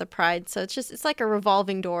tenure at the pride. So it's like a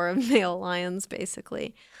revolving door of male lions,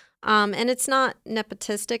 basically. And it's not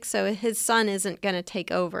nepotistic, so his son isn't going to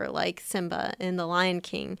take over like Simba in The Lion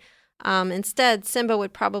King. Instead, Simba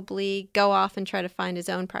would probably go off and try to find his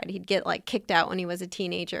own pride. He'd get like kicked out when he was a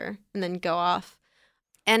teenager and then go off.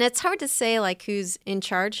 And it's hard to say like who's in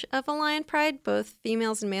charge of a lion pride. Both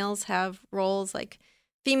females and males have roles. Like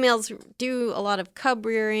females do a lot of cub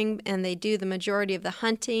rearing, and they do the majority of the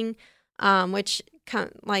hunting, which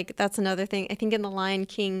like that's another thing. I think in The Lion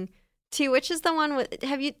King 2, which is the one with,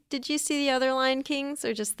 did you see the other Lion Kings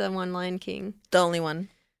or just the one Lion King? The only one.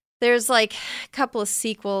 There's like a couple of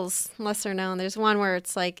sequels, lesser known. There's one where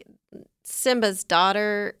it's like Simba's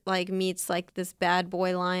daughter like meets like this bad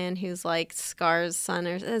boy lion who's like Scar's son,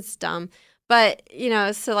 or it's dumb. But, you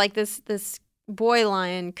know, so like this boy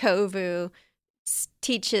lion, Kovu,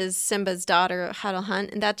 teaches Simba's daughter how to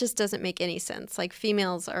hunt, and that just doesn't make any sense. Like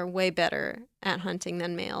females are way better at hunting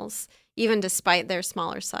than males, even despite their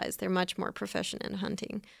smaller size. They're much more proficient in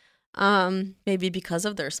hunting. Maybe because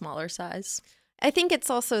of their smaller size. I think it's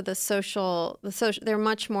also the social, they're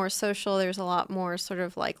much more social. There's a lot more sort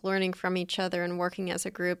of like learning from each other and working as a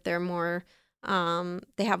group. They're more,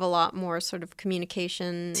 they have a lot more sort of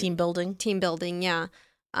communication. Team building, yeah.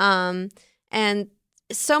 And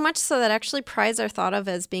so much so that actually prides are thought of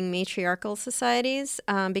as being matriarchal societies,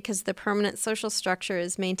 because the permanent social structure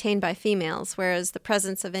is maintained by females, whereas the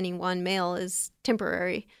presence of any one male is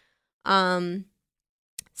temporary.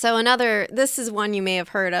 So this is one you may have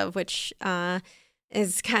heard of, which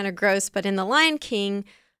is kind of gross, but in The Lion King,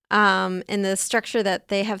 in the structure that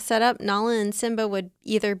they have set up, Nala and Simba would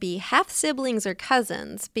either be half-siblings or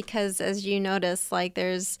cousins, because as you notice, like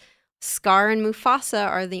there's Scar and Mufasa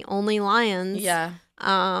are the only lions. Yeah.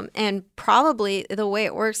 And probably the way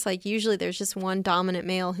it works, like usually there's just one dominant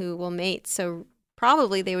male who will mate, so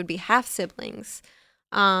probably they would be half-siblings.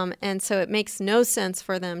 And so it makes no sense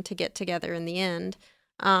for them to get together in the end.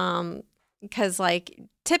 Because like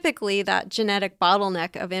typically that genetic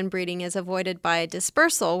bottleneck of inbreeding is avoided by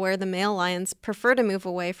dispersal, where the male lions prefer to move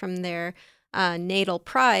away from their natal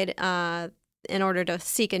pride in order to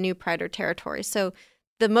seek a new pride or territory. So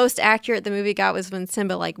the most accurate the movie got was when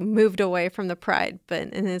Simba like moved away from the pride.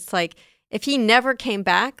 And it's like, if he never came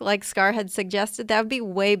back, like Scar had suggested, that would be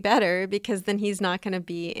way better, because then he's not going to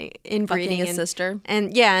be inbreeding his sister.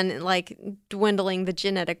 And like dwindling the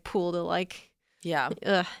genetic pool to like, yeah,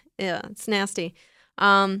 it's nasty.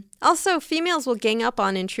 Also, females will gang up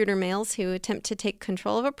on intruder males who attempt to take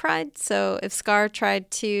control of a pride. So if Scar tried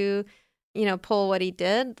to, pull what he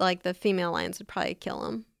did, like the female lions would probably kill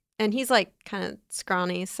him. And he's like kind of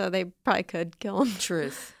scrawny, so they probably could kill him.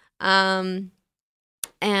 Truth. Just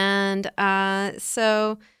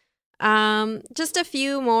a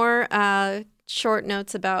few more short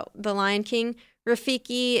notes about The Lion King.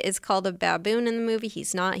 Rafiki is called a baboon in the movie.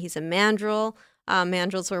 He's not. He's a mandrill.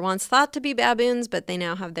 Mandrills were once thought to be baboons, but they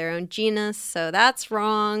now have their own genus, so that's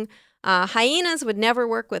wrong. Hyenas would never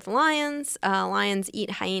work with lions. Lions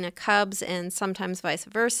eat hyena cubs and sometimes vice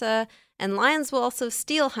versa. And lions will also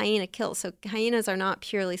steal hyena kills. So hyenas are not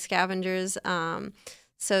purely scavengers.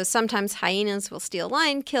 So sometimes hyenas will steal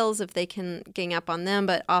lion kills if they can gang up on them,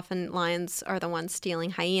 but often lions are the ones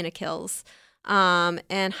stealing hyena kills.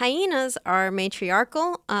 And hyenas are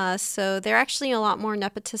matriarchal, so they're actually a lot more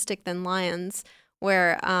nepotistic than lions,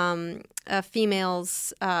 where a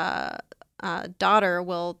female's daughter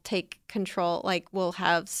will take control, like will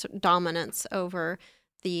have dominance over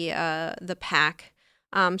the pack.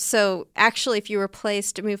 So actually, if you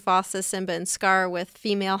replaced Mufasa, Simba, and Scar with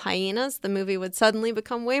female hyenas, the movie would suddenly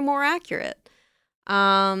become way more accurate.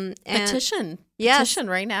 Petition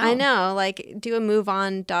right now. I know, like do a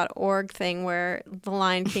moveon.org thing where the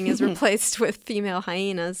Lion King is replaced with female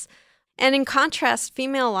hyenas. And in contrast,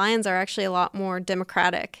 female lions are actually a lot more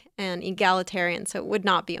democratic and egalitarian, so it would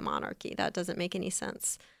not be a monarchy. That doesn't make any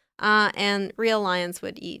sense. And real lions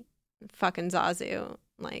would eat fucking Zazu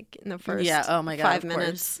like in the first 5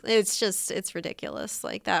 minutes. It's ridiculous.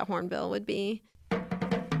 Like that hornbill would be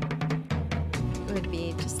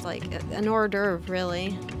just like an hors d'oeuvre,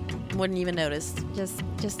 really. Wouldn't even notice. They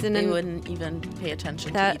wouldn't even pay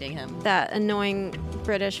attention to eating him. That annoying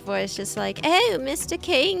British voice, just like, "Oh, Mr.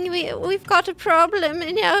 King, we've got a problem,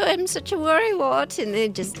 and I'm such a worrywart," and they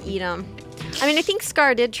just eat him. I mean, I think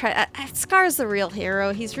Scar did try. Scar's the real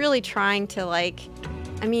hero. He's really trying to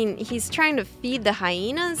he's trying to feed the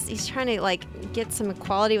hyenas. He's trying to get some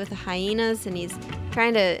equality with the hyenas, and he's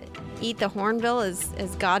trying to eat the hornbill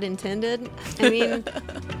as God intended. I mean,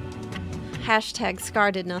 hashtag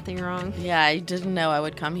Scar did nothing wrong. Yeah, I didn't know I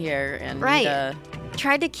would come here and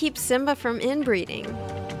tried to keep Simba from inbreeding.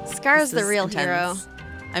 Scar's the real hero.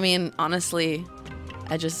 I mean, honestly,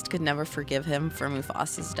 I just could never forgive him for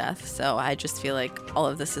Mufasa's death, so I just feel like all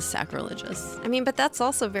of this is sacrilegious. I mean, but that's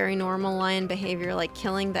also very normal lion behavior, like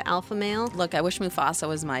killing the alpha male. Look, I wish Mufasa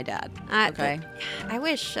was my dad, okay? I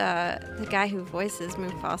wish the guy who voices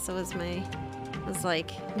Mufasa was my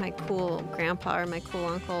cool grandpa or my cool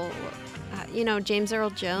uncle. James Earl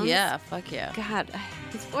Jones? Yeah, fuck yeah. God,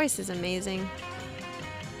 his voice is amazing.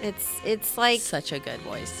 It's like such a good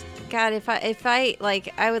voice. God, if I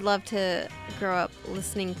I would love to grow up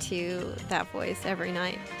listening to that voice every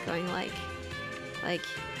night, going like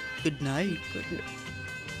good night.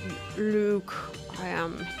 Luke, I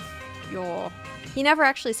am your. He never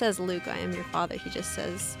actually says, Luke, I am your father. He just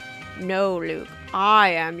says, no, Luke, I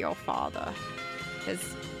am your father.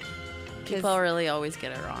 Because people really always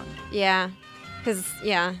get it wrong. Yeah.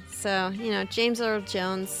 So, James Earl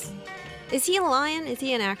Jones. Is he a lion? Is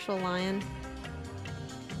he an actual lion?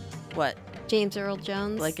 What? James Earl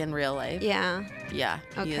Jones? Like in real life? Yeah. Yeah.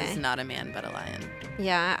 Okay. He is not a man, but a lion.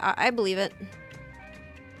 Yeah, I believe it.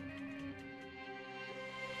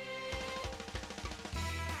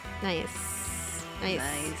 Nice.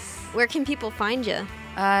 Where can people find you?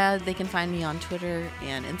 They can find me on Twitter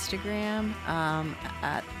and Instagram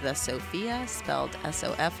at The Sophia, spelled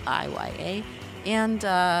Sofiya. And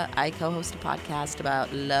I co-host a podcast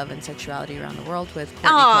about love and sexuality around the world with Courtney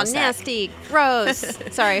Kosak. Nasty. Gross.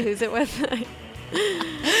 Sorry, who's it with?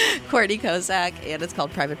 Courtney Kozak, and it's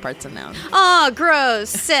called Private Parts Unknown. Oh, gross,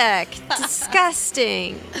 sick,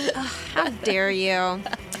 disgusting. Ugh, how dare you?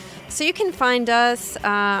 So you can find us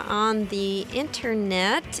on the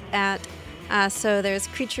internet at, so there's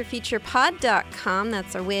creaturefeaturepod.com.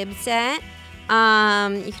 That's our website.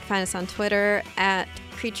 You can find us on Twitter at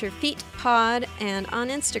creaturefeetpod and on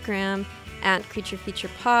Instagram at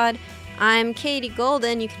creaturefeaturepod. I'm Katie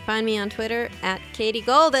Golden. You can find me on Twitter at Katie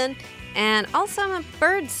Golden. And also I'm a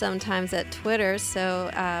bird sometimes at Twitter,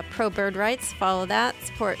 so pro bird rights, follow that,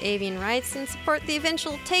 support avian rights, and support the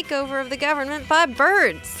eventual takeover of the government by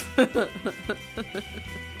birds.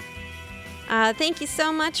 Thank you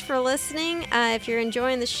so much for listening. If you're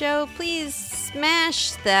enjoying the show, please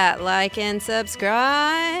smash that like and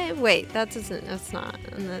subscribe. Wait, that's not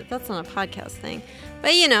a podcast thing.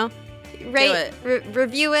 But rate,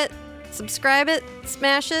 review it, subscribe it,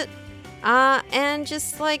 smash it. And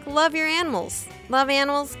just love your animals. Love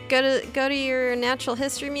animals. Go to your natural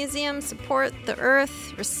history museum. Support the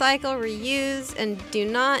earth. Recycle, reuse, and do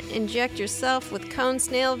not inject yourself with cone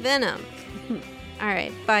snail venom. All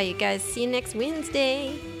right, bye, you guys. See you next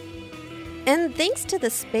Wednesday. And thanks to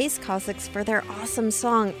the Space Cossacks for their awesome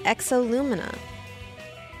song Exolumina.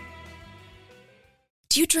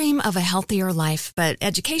 Do you dream of a healthier life, but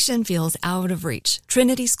education feels out of reach?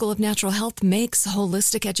 Trinity School of Natural Health makes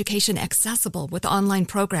holistic education accessible with online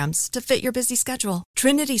programs to fit your busy schedule.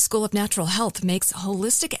 Trinity School of Natural Health makes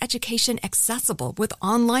holistic education accessible with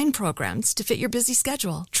online programs to fit your busy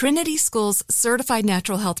schedule. Trinity School's Certified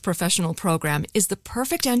Natural Health Professional Program is the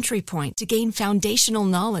perfect entry point to gain foundational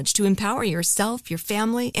knowledge to empower yourself, your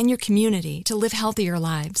family, and your community to live healthier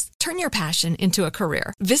lives. Turn your passion into a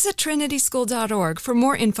career. Visit trinityschool.org for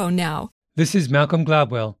more info now. This is Malcolm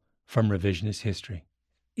Gladwell from Revisionist History.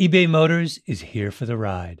 eBay Motors is here for the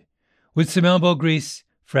ride. With some elbow grease,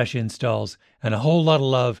 fresh installs, and a whole lot of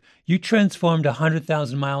love, you transformed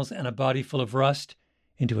 100,000 miles and a body full of rust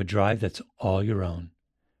into a drive that's all your own.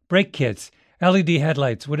 Brake kits, LED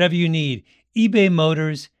headlights, whatever you need, eBay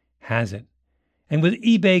Motors has it. And with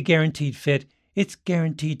eBay Guaranteed Fit, it's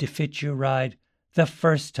guaranteed to fit your ride the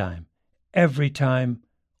first time, every time,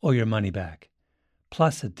 or your money back.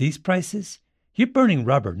 Plus, at these prices, you're burning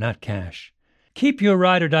rubber, not cash. Keep your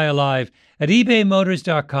ride or die alive at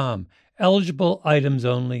ebaymotors.com. Eligible items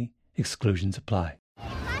only. Exclusions apply.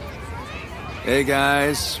 Hey,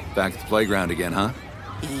 guys. Back at the playground again, huh?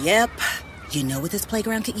 Yep. You know what this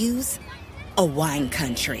playground could use? A wine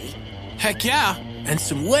country. Heck yeah. And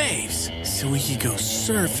some waves so we could go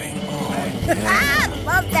surfing. Oh, yeah. Ah,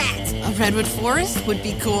 love that. A redwood forest would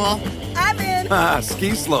be cool. I'm in.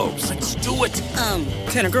 Ski slopes. Let's do it.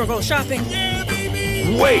 Can a girl go shopping? Yeah,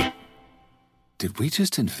 baby. Wait. Did we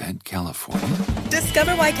just invent California?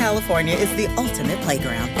 Discover why California is the ultimate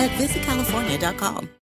playground at visitcalifornia.com.